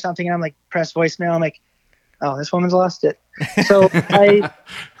to the gym or something, and I'm like, press voicemail. I'm like, oh, this woman's lost it. So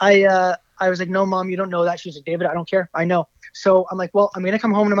I was like, no, Mom, you don't know that. She's like, David, I don't care. I know. So I'm like, well, I'm gonna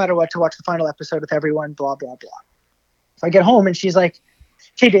come home no matter what to watch the final episode with everyone. Blah blah blah. So I get home, and she's like,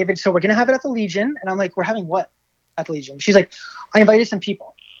 hey, David, so we're gonna have it at the Legion. And I'm like, we're having what at the Legion? She's like, I invited some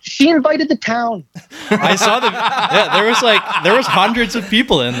people. She invited the town. I saw there was hundreds of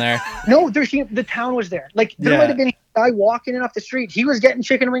people in there. No, the town was there. Like there might have been a guy walking in off the street. He was getting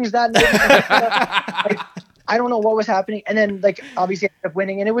chicken wings that night. Like, I don't know what was happening. And then like obviously I ended up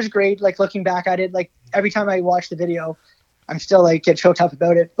winning, and it was great. Like looking back at it, like every time I watch the video, I'm still like get choked up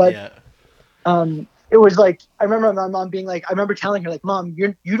about it. But it was like I remember my mom being like, I remember telling her like, Mom,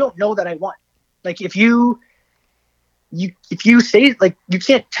 you don't know that I won. Like if you say like you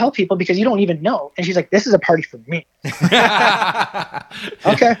can't tell people because you don't even know. And she's like, this is a party for me.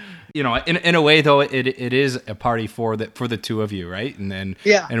 Okay. You know, in a way though, it is a party for the two of you, right? And then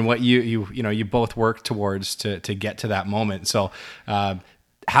and what you both work towards to get to that moment. So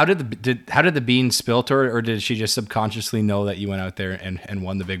how did the beans spill to her, or did she just subconsciously know that you went out there and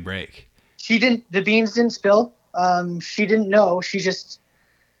won the big break? The beans didn't spill. She didn't know.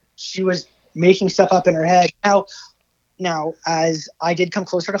 She was making stuff up in her head. Now, as I did come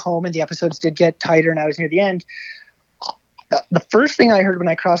closer to home and the episodes did get tighter and I was near the end, the first thing I heard when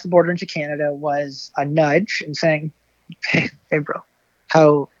I crossed the border into Canada was a nudge and saying, hey bro,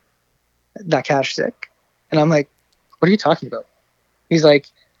 how that cash sick? And I'm like, what are you talking about? He's like,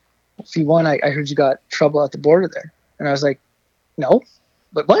 if you won, I heard you got trouble at the border there. And I was like, no,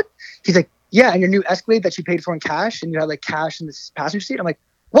 but what? He's like, yeah, and your new Escalade that you paid for in cash, and you had like cash in the passenger seat. I'm like,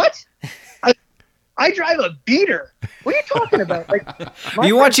 what? I drive a beater. What are you talking about? Like, are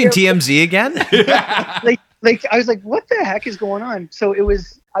you watching TMZ again? like I was like, what the heck is going on? So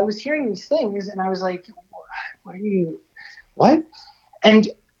I was hearing these things, and I was like, what? And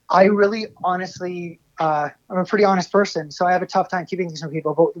I really honestly, I'm a pretty honest person, so I have a tough time keeping things from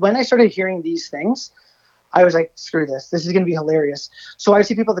people. But when I started hearing these things, I was like, screw this. This is going to be hilarious. So I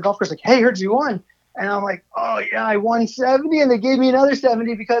see people at the golf course like, hey, heard you won. And I'm like, oh, yeah, I won 70, and they gave me another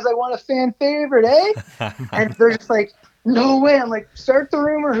 70 because I won a fan favorite, eh? And they're just like, no way. I'm like, start the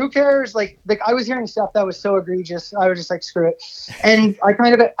rumor. Who cares? Like I was hearing stuff that was so egregious. I was just like, screw it. And I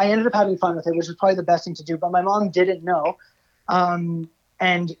ended up having fun with it, which was probably the best thing to do. But my mom didn't know. And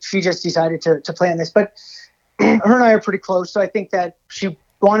she just decided to play on this. But her and I are pretty close. So I think that she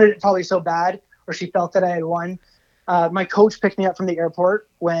wanted it probably so bad, or she felt that I had won. My coach picked me up from the airport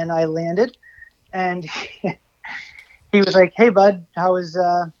when I landed. And he was like, hey, bud, how was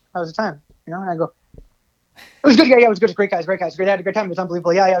the time? You know, and I go, it was good. Yeah, it was good. Great guys. I had a great time. It was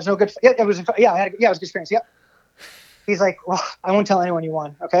unbelievable. Yeah, it was no good. Yeah, it was a good experience. Yeah. He's like, well, I won't tell anyone you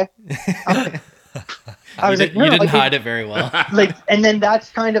won. Okay. I was like, no, you didn't hide it very well. Like, and then that's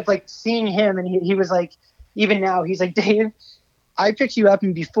kind of like seeing him. And he was like, even now, he's like, Dave, I picked you up,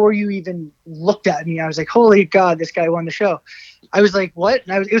 and before you even looked at me, I was like, holy God, this guy won the show. I was like, what?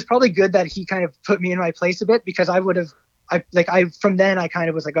 And it was probably good that he kind of put me in my place a bit, because from then I kind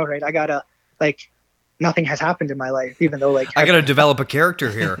of was like, all right, I gotta, like, nothing has happened in my life, even though like I gotta develop a character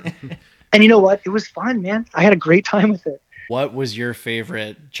here. And you know what? It was fun, man. I had a great time with it. What was your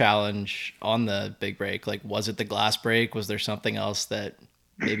favorite challenge on the big break? Like, was it the glass break? Was there something else that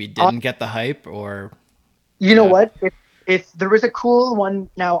maybe didn't get the hype? Or you know what? If there was a cool one,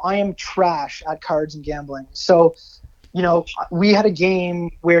 now I am trash at cards and gambling. So, you know, we had a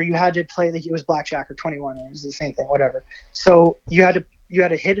game where you had to play, like it was blackjack or 21, it was the same thing, whatever. So you had to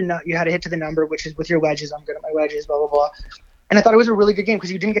hit to the number, which is with your wedges. I'm good at my wedges, blah, blah, blah. And I thought it was a really good game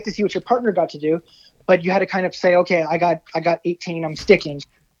because you didn't get to see what your partner got to do, but you had to kind of say, okay, I got 18, I'm sticking.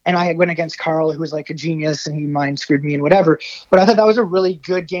 And I went against Carl, who was like a genius, and he mind screwed me and whatever. But I thought that was a really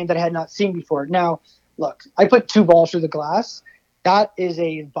good game that I had not seen before. Now, look, I put 2 balls through the glass. That is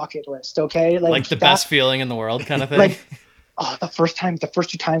a bucket list, okay? Like the best feeling in the world kind of thing? Like, the first 2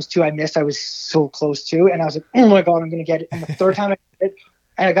 times too, I missed. I was so close to, and I was like, oh my God, I'm going to get it. And the third time I did it,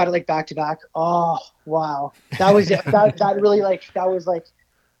 and I got it like back to back. Oh, wow. That was it. That really that was like,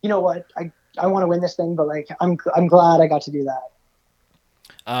 you know what? I want to win this thing, but like, I'm glad I got to do that.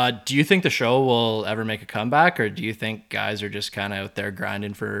 Do you think the show will ever make a comeback, or do you think guys are just kind of out there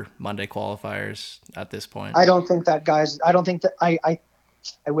grinding for Monday qualifiers at this point? I don't think that I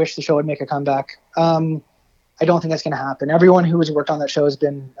wish the show would make a comeback. I don't think that's going to happen. Everyone who has worked on that show has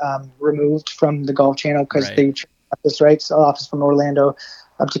been removed from the Golf Channel because they this rights office from Orlando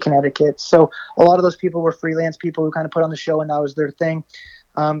up to Connecticut. So a lot of those people were freelance people who kind of put on the show, and that was their thing,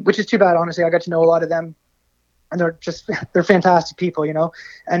 which is too bad. Honestly, I got to know a lot of them, and they're fantastic people, you know.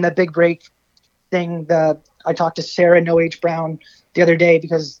 And the Big Break thing, I talked to Sarah No H Brown the other day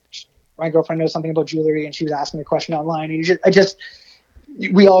because my girlfriend knows something about jewelry, and she was asking me a question online. And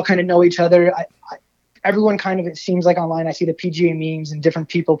we all kind of know each other. Everyone kind of, it seems like online, I see the PGA memes and different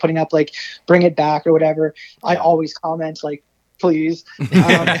people putting up like, bring it back or whatever. I always comment like, please.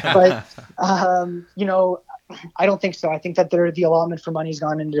 But, you know, I don't think so. I think that the allotment for money's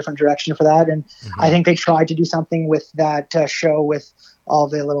gone in a different direction for that. And I think they tried to do something with that show with all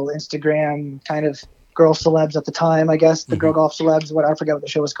the little Instagram kind of girl celebs at the time, I guess, the girl golf celebs, I forget what the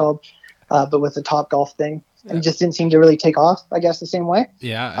show was called, but with the Top Golf thing. And it just didn't seem to really take off, I guess, the same way.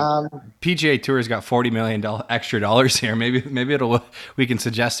 Yeah. PGA Tour's got $40 million extra dollars here. Maybe we can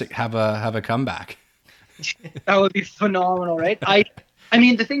suggest it have a comeback. That would be phenomenal, right? I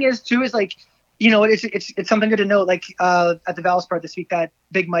mean, the thing is too is like, you know, it's something good to know. Like at the Valspar this week, that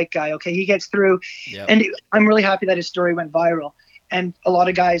Big Mike guy, okay, he gets through, and I'm really happy that his story went viral. And a lot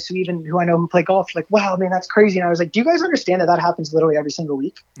of guys who I know who play golf, like, wow, man, that's crazy. And I was like, do you guys understand that happens literally every single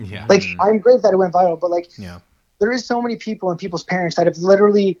week? Yeah. Like, I'm great that it went viral, but like, there is so many people and people's parents that have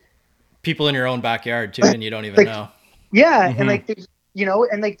literally people in your own backyard too, and you don't even know. Yeah, and like, you know,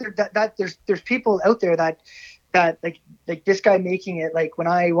 and like there's people out there that like this guy making it. Like when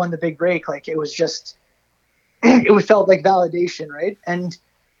I won the Big Break, like it was just it felt like validation, right? And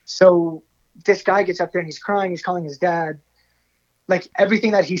so this guy gets up there and he's crying. He's calling his dad. Like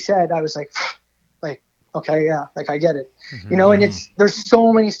everything that he said, I was like, okay, yeah, like I get it, you know. And there's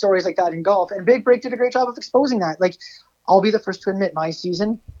so many stories like that in golf, and Big Break did a great job of exposing that. Like, I'll be the first to admit, my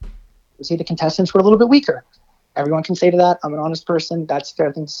season, you see, the contestants were a little bit weaker. Everyone can say to that. I'm an honest person. That's a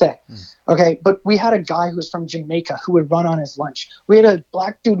fair thing to say. Okay, but we had a guy who was from Jamaica who would run on his lunch. We had a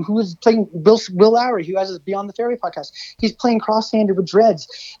black dude who was playing Will Lowry, who has his Beyond the Fairway podcast. He's playing cross-handed with dreads,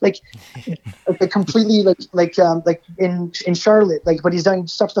 like completely like in Charlotte. Like, but he's done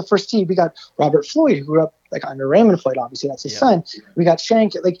stuff to the first tee. We got Robert Floyd, who grew up like under Raymond Floyd. Obviously, that's his son. We got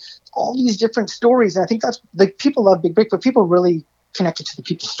Shank. Like all these different stories, and I think that's like people love Big Break, but people really connected to the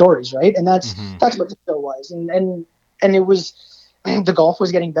people's stories, right? And that's what the show was, and it was, the golf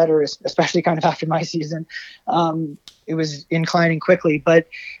was getting better, especially kind of after my season. It was inclining quickly, but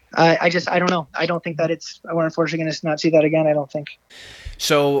I don't know. I don't think that we're unfortunately going to not see that again. I don't think.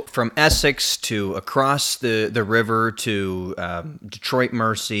 So from Essex to across the river to Detroit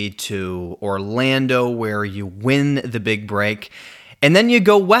Mercy to Orlando, where you win the Big Break, and then you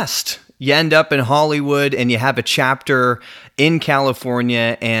go west. You end up in Hollywood, and you have a chapter in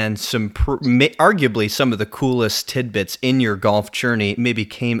California, and arguably some of the coolest tidbits in your golf journey maybe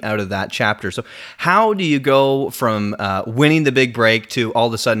came out of that chapter. So how do you go from winning the Big Break to all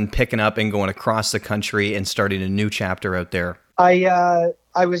of a sudden picking up and going across the country and starting a new chapter out there? I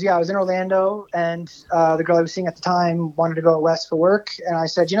was in Orlando, and the girl I was seeing at the time wanted to go out west for work, and I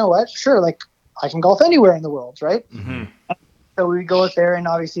said, you know what, sure, like I can golf anywhere in the world, right? So we go out there, and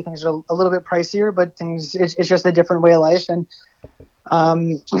obviously things are a little bit pricier, but it's just a different way of life. And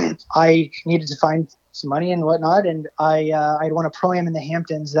I needed to find some money and whatnot. And I'd won a Pro-Am in the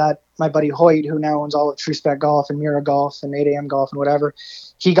Hamptons that my buddy Hoyt, who now owns all of True Spec Golf and Mira Golf and 8am Golf and whatever,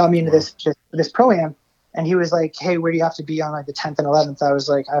 he got me into this Pro-Am. And he was like, hey, where do you have to be on like the 10th and 11th? I was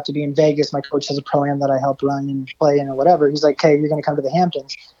like, I have to be in Vegas. My coach has a Pro-Am that I helped run and play in or whatever. He's like, hey, you're going to come to the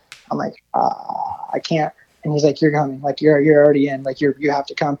Hamptons. I'm like, I can't. And he's like, you're coming, like you're already in, like you have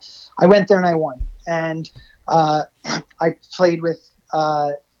to come. I went there and I won. And I played with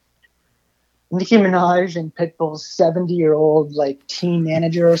Nicki Minaj and Pitbull's 70-year-old like team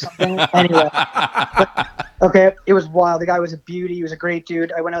manager or something. Anyway, okay, it was wild. The guy was a beauty. He was a great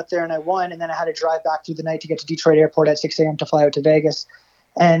dude. I went out there and I won, and then I had to drive back through the night to get to Detroit Airport at 6 a.m. to fly out to Vegas.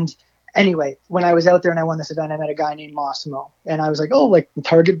 And anyway, when I was out there and I won this event, I met a guy named Massimo. And I was like, oh, like the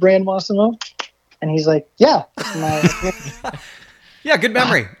Target brand Massimo? And he's like, yeah. Yeah, good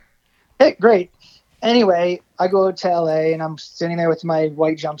memory. Hey, great. Anyway, I go to LA, and I'm sitting there with my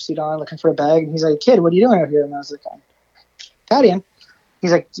white jumpsuit on looking for a bag. And he's like, kid, what are you doing out here? And I was like, I'm caddying.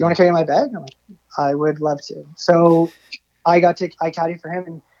 He's like, do you want to carry my bag? And I'm like, I would love to. So I caddied for him.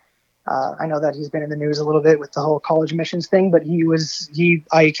 And I know that he's been in the news a little bit with the whole college admissions thing, but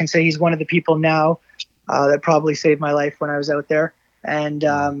I can say he's one of the people now that probably saved my life when I was out there.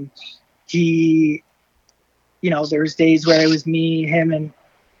 And he, there was days where it was me, him,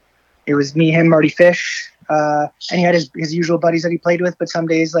 Marty Fish, and he had his usual buddies that he played with. But some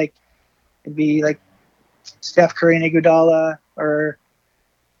days, like, it'd be like Steph Curry and Iguodala, or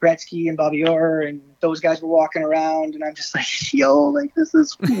Gretzky and Bobby Orr, and those guys were walking around, and I'm just like, yo, like, this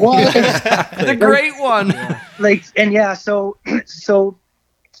is wild. The great one. So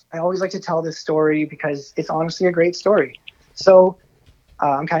I always like to tell this story because it's honestly a great story. So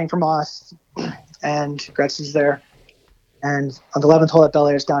I'm caddying for Moss, and Gretzky's there, and on the 11th hole at Bel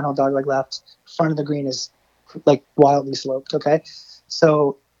Air, it's downhill dogleg left. Front of the green is like wildly sloped. Okay,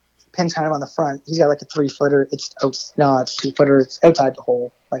 so pin's kind of on the front. He's got like a 3-footer. It's 2-footer. It's outside the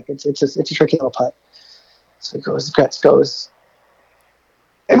hole. Like it's a tricky little putt. So Gretz goes,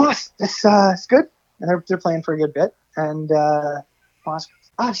 hey Moss, it's good. And they're playing for a good bit. And Moss,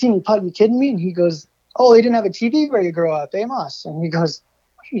 I've seen you putt. You kidding me? And he goes, oh, they didn't have a TV where you grow up, eh, Moss? And he goes,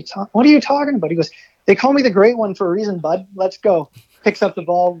 what are you talking about? He goes, they call me the great one for a reason, bud. Let's go. Picks up the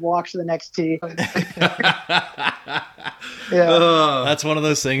ball, walks to the next tee. Yeah, that's one of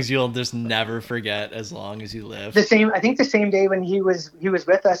those things you'll just never forget as long as you live. I think the same day when he was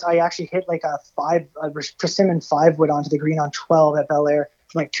with us, I actually hit like a persimmon 5-wood onto the green on 12 at Bel Air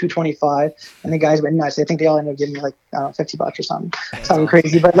from like 225, and the guys went nuts. I think they all ended up giving me like, I don't know, $50 or something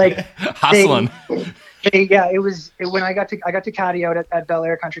crazy. But like hustling. When I got to caddy out at Bel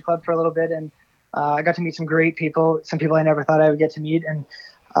Air Country Club for a little bit, and I got to meet some great people, some people I never thought I would get to meet, and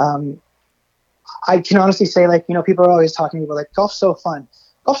I can honestly say, like, people are always talking about, like, golf's so fun.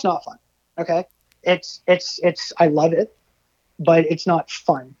 Golf's not fun. Okay, it's I love it, but it's not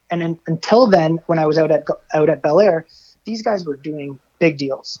fun. And until then, when I was out at Bel Air, these guys were doing big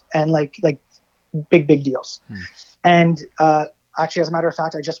deals, and like big deals. And actually, as a matter of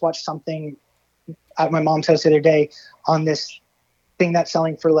fact, I just watched something at my mom's house the other day on this thing that's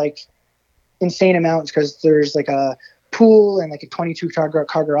selling for like insane amounts, because there's like a pool and like a 22-car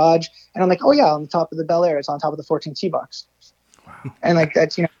garage, and I'm like, oh yeah, on the top of the Bel Air, it's on top of the 14 tee box. Wow. And like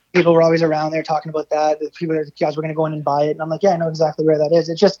that's, people were always around there talking about that. The guys were going to go in and buy it, and I'm like, yeah, I know exactly where that is.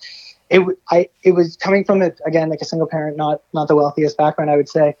 It was coming from again, like a single parent, not the wealthiest background, I would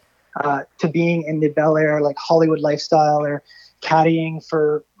say, to being in the Bel Air like Hollywood lifestyle, or caddying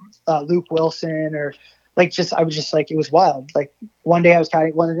for Luke Wilson, or like I was just like, it was wild. Like one day I was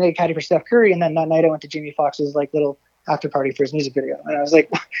caddying for Steph Curry, and then that night I went to Jamie Foxx's like little after party for his music video, and I was like,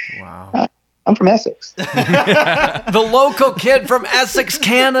 wow. I'm from Essex. The local kid from Essex,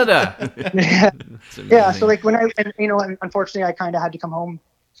 Canada. Yeah. So like unfortunately I kind of had to come home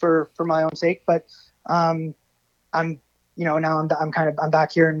for my own sake, but I'm now I'm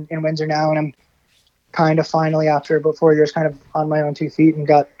back here in Windsor now, and I'm kind of finally, after about 4 years, kind of on my own 2 feet, and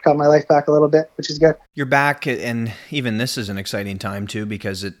got my life back a little bit, which is good. You're back, and even this is an exciting time too,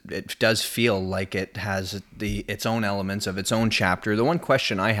 because it does feel like it has its own elements of its own chapter. The one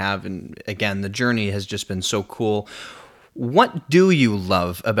question I have, and again, the journey has just been so cool. What do you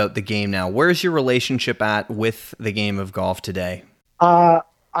love about the game now? Where's your relationship at with the game of golf today? I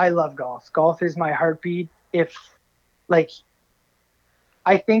love golf. Golf is my heartbeat.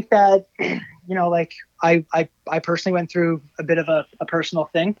 I think that, I personally went through a bit of a personal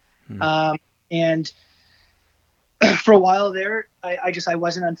thing. And for a while there, I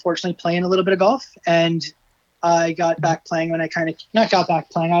wasn't unfortunately playing a little bit of golf, and I got back playing when I not got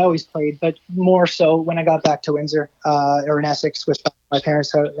back playing. I always played, but more so when I got back to Windsor, or in Essex, with my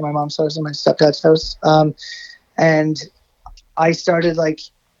parents' house, my mom's house, and my stepdad's house. And I started like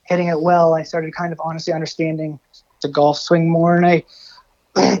hitting it well. I started kind of honestly understanding the golf swing more, and I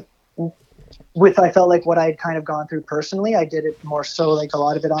felt like what I'd kind of gone through personally, I did it more so like a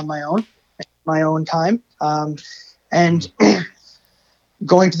lot of it on my own time. And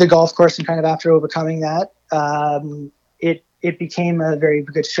going to the golf course, and kind of after overcoming that, it became a very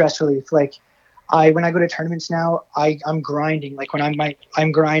good stress relief. Like when I go to tournaments now, I'm grinding. Like when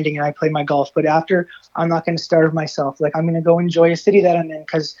I'm grinding and I play my golf, but after, I'm not going to starve myself. Like I'm going to go enjoy a city that I'm in,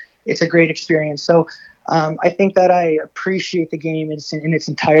 because it's a great experience. So I think that I appreciate the game in its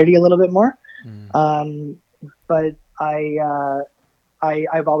entirety a little bit more. But I've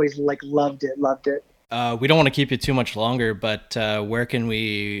always loved it. We don't want to keep you too much longer, but where can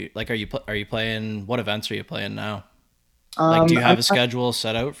we, like, are you playing, what events are you playing now? Like, do you have a schedule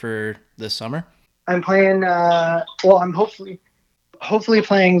set out for this summer? I'm playing, I'm hopefully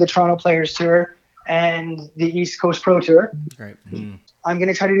playing the Toronto Players Tour and the East Coast Pro Tour. Right. I'm going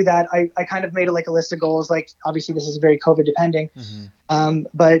to try to do that. I kind of made a list of goals. Like, obviously this is very COVID depending.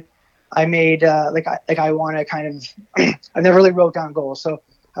 But I made, I want to kind of, I never really wrote down goals. So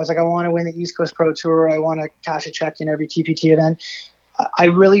I was like, I want to win the East Coast Pro Tour. I want to cash a check in every TPT event. I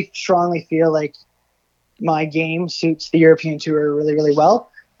really strongly feel like my game suits the European Tour really, really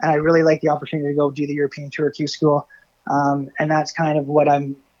well. And I really like the opportunity to go do the European Tour Q School. And that's kind of what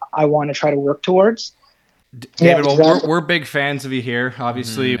I want to try to work towards. David, well, we're big fans of you here,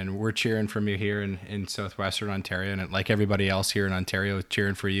 obviously, and we're cheering from you here in southwestern Ontario, and like everybody else here in Ontario,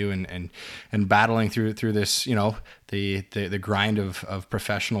 cheering for you and battling through this, the grind of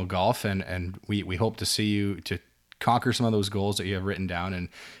professional golf, and we hope to see you to conquer some of those goals that you have written down, and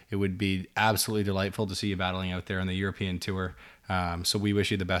it would be absolutely delightful to see you battling out there on the European Tour. So we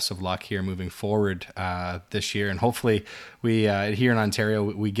wish you the best of luck here moving forward this year, and hopefully we here in Ontario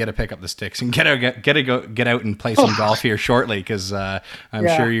we get to pick up the sticks and get out and play some golf here shortly, because I'm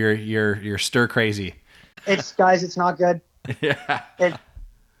sure you're stir crazy. It's not good. Yeah.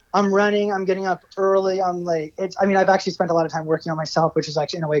 I'm running. I'm getting up early. I've actually spent a lot of time working on myself, which is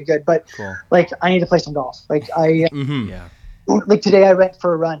actually in a way good. But cool. I need to play some golf. Like today I went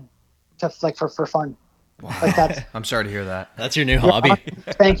for a run, for fun. Wow. That's I'm sorry to hear that. That's your new hobby.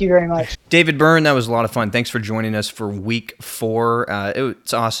 Thank you very much. David Byrne, that was a lot of fun. Thanks for joining us for week 4.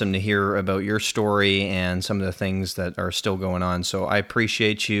 It's awesome to hear about your story and some of the things that are still going on. So I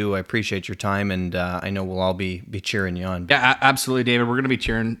appreciate you. I appreciate your time, and I know we'll all be cheering you on. Yeah, absolutely, David. We're going to be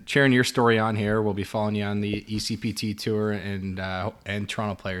cheering your story on here. We'll be following you on the ECPT Tour and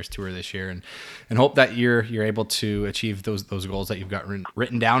Toronto Players Tour this year, and hope that you're able to achieve those goals that you've got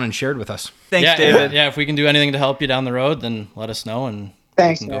written down and shared with us. Thanks, David. Yeah, if we can do anything to help you down the road, then let us know, and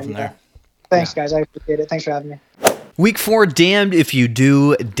thanks, we can go from there. Thanks, guys. I appreciate it. Thanks for having me. Week 4, damned if you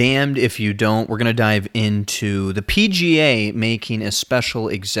do, damned if you don't. We're going to dive into the PGA making a special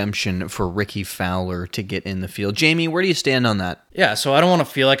exemption for Rickie Fowler to get in the field. Jamie, where do you stand on that? Yeah, so I don't want to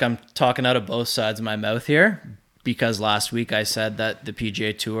feel like I'm talking out of both sides of my mouth here, because last week I said that the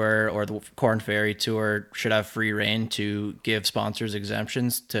PGA Tour or the Korn Ferry Tour should have free reign to give sponsors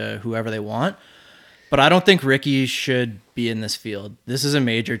exemptions to whoever they want. But I don't think Rickie should be in this field. This is a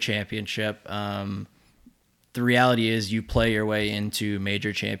major championship. The reality is you play your way into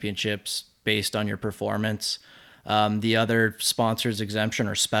major championships based on your performance. The other sponsors exemption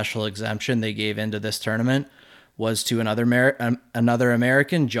or special exemption they gave into this tournament was to another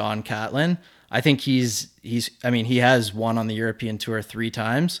American, John Catlin. I think he has won on the European Tour 3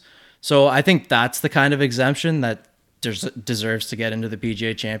 times. So I think that's the kind of exemption that deserves to get into the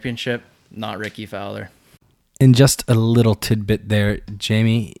PGA Championship, not Rickie Fowler. And just a little tidbit there,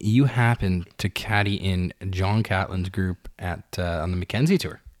 Jamie, you happened to caddy in John Catlin's group at on the Mackenzie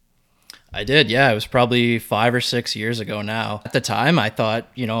Tour. I did, yeah. It was probably 5 or 6 years ago now. At the time, I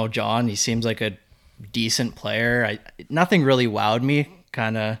thought, John, he seems like a decent player. Nothing really wowed me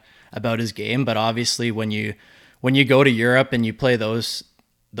kind of about his game, but obviously when you go to Europe and you play those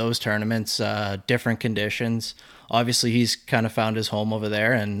tournaments, different conditions, obviously he's kind of found his home over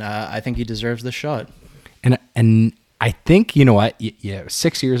there, and I think he deserves the shot. And I think, you know what,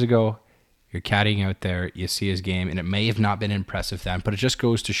 6 years ago, you're caddying out there, you see his game, and it may have not been impressive then, but it just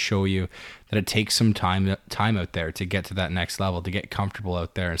goes to show you that it takes some time out there to get to that next level, to get comfortable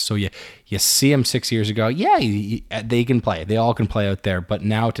out there. And so you see him 6 years ago, they can play. They all can play out there. But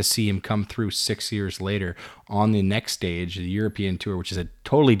now to see him come through 6 years later on the next stage, the European Tour, which is a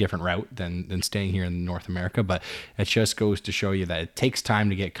totally different route than staying here in North America, but it just goes to show you that it takes time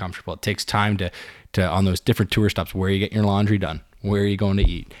to get comfortable. It takes time to on those different tour stops, where you get your laundry done, where are you going to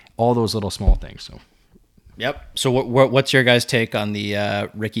eat, all those little small things. So, yep. So what's your guys' take on the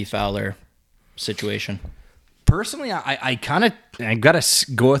Rickie Fowler situation? Personally, I got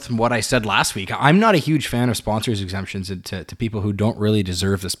to go with what I said last week. I'm not a huge fan of sponsors exemptions to people who don't really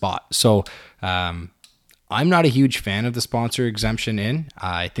deserve the spot. So I'm not a huge fan of the sponsor exemption in.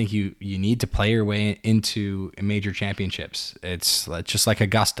 I think you need to play your way into major championships. It's just like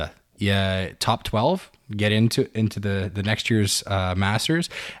Augusta. Yeah, top 12, get into the next year's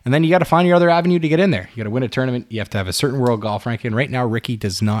Masters, and then you got to find your other avenue to get in there. You got to win a tournament. You have to have a certain world golf ranking. Right now, Rickie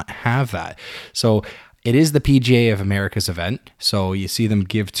does not have that. So it is the PGA of America's event. So you see them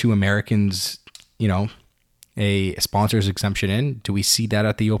give 2 Americans, a sponsors exemption in. Do we see that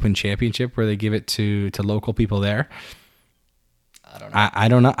at the Open Championship where they give it to local people there? I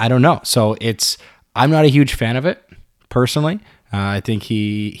don't know. I don't know. So I'm not a huge fan of it personally. I think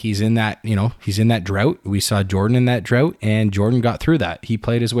he's in that, he's in that drought. We saw Jordan in that drought, and Jordan got through that. He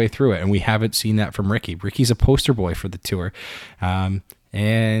played his way through it, and we haven't seen that from Rickie. Rickie's a poster boy for the tour.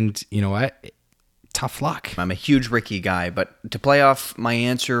 And you know what? Tough luck. I'm a huge Rickie guy, but to play off my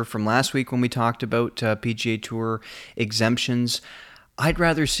answer from last week when we talked about PGA Tour exemptions, I'd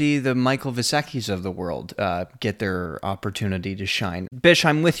rather see the Michael Viseckis of the world get their opportunity to shine. Bish,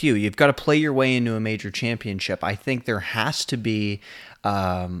 I'm with you. You've got to play your way into a major championship. I think there has to be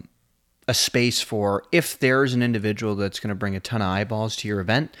a space for, if there's an individual that's going to bring a ton of eyeballs to your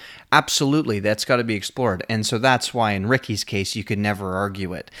event, absolutely, that's got to be explored. And so that's why in Ricky's case, you could never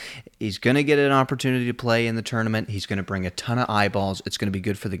argue it. He's going to get an opportunity to play in the tournament. He's going to bring a ton of eyeballs. It's going to be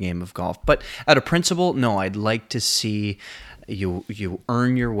good for the game of golf. But out of principle, no, I'd like to see you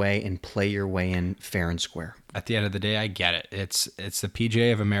earn your way and play your way in fair and square. At the end of the day, I get it. It's the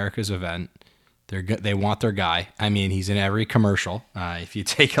PGA of America's event. They want their guy. I mean, he's in every commercial. If you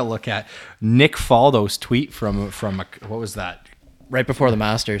take a look at Nick Faldo's tweet from what was that? Right before the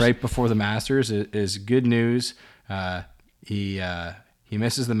Masters. Right before the Masters is good news. He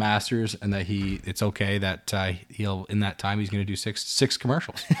misses the Masters, and that it's okay that he'll in that time he's going to do six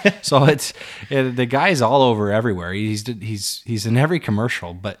commercials. So the guy's all over everywhere. He's in every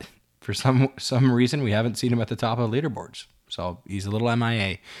commercial, but for some reason we haven't seen him at the top of the leaderboards. So he's a little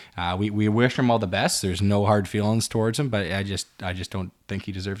MIA. We wish him all the best. There's no hard feelings towards him, but I just don't think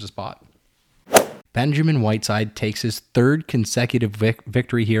he deserves a spot. Benjamin Whiteside takes his third consecutive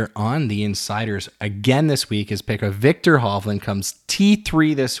victory here on the Insiders. Again this week, his pick of Viktor Hovland comes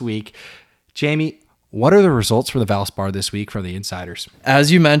T3 this week. Jamie, what are the results for the Valspar this week from the Insiders?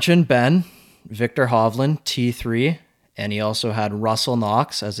 As you mentioned, Ben, Viktor Hovland, T3, and he also had Russell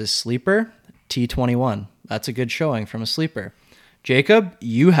Knox as his sleeper, T21. That's a good showing from a sleeper. Jacob,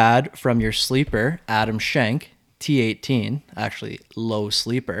 you had from your sleeper, Adam Schenk, T18, actually low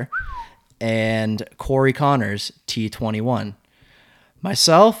sleeper, and Corey Connors, T21.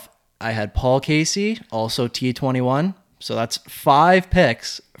 Myself, I had Paul Casey, also T21. So that's 5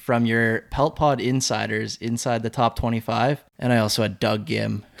 picks from your Pelt Pod Insiders inside the top 25. And I also had Doug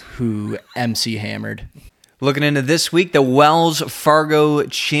Gim, who MC hammered. Looking into this week, the Wells Fargo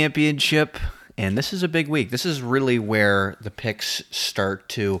Championship. And this is a big week. This is really where the picks start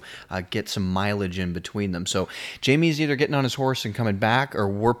to get some mileage in between them. So Jamie's either getting on his horse and coming back, or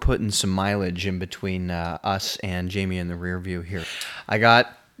we're putting some mileage in between us and Jamie in the rear view here. I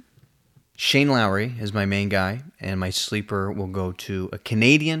got Shane Lowry as my main guy, and my sleeper will go to a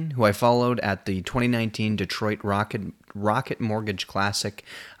Canadian who I followed at the 2019 Detroit Rocket Mortgage Classic.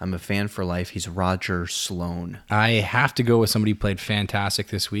 I'm a fan for life. He's Roger Sloan. I have to go with somebody who played fantastic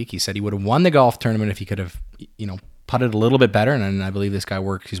this week. He said he would have won the golf tournament if he could have, putted a little bit better. And I believe this guy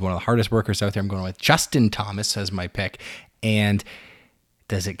works. He's one of the hardest workers out there. I'm going with Justin Thomas as my pick. And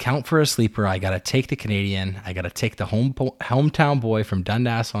does it count for a sleeper? I got to take the Canadian. I got to take the hometown boy from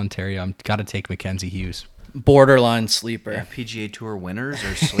Dundas, Ontario. I've got to take Mackenzie Hughes. Borderline sleeper. Yeah, PGA Tour winners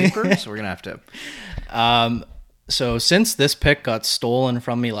or sleepers? We're going to have to... So since this pick got stolen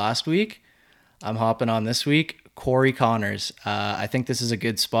from me last week, I'm hopping on this week. Corey Connors. I think this is a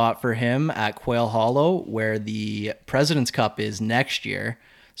good spot for him at Quail Hollow, where the President's Cup is next year.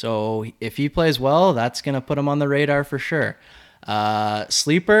 So if he plays well, that's going to put him on the radar for sure.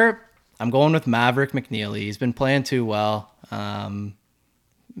 Sleeper, I'm going with Maverick McNeely. He's been playing too well.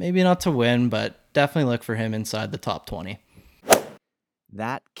 Maybe not to win, but definitely look for him inside the top 20.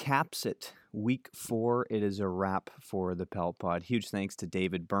 That caps it. Week 4, it is a wrap for the Pelt Pod. Huge thanks to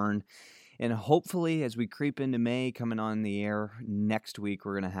David Byrne. And hopefully, as we creep into May, coming on the air next week,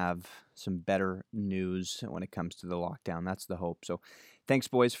 we're going to have some better news when it comes to the lockdown. That's the hope. So thanks,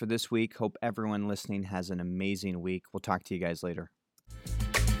 boys, for this week. Hope everyone listening has an amazing week. We'll talk to you guys later.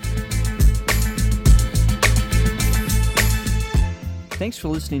 Thanks for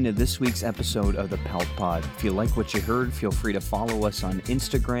listening to this week's episode of the Pelt Pod. If you like what you heard, feel free to follow us on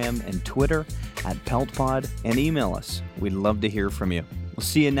Instagram and Twitter at PeltPod and email us. We'd love to hear from you. We'll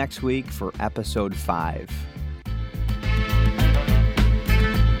see you next week for episode 5.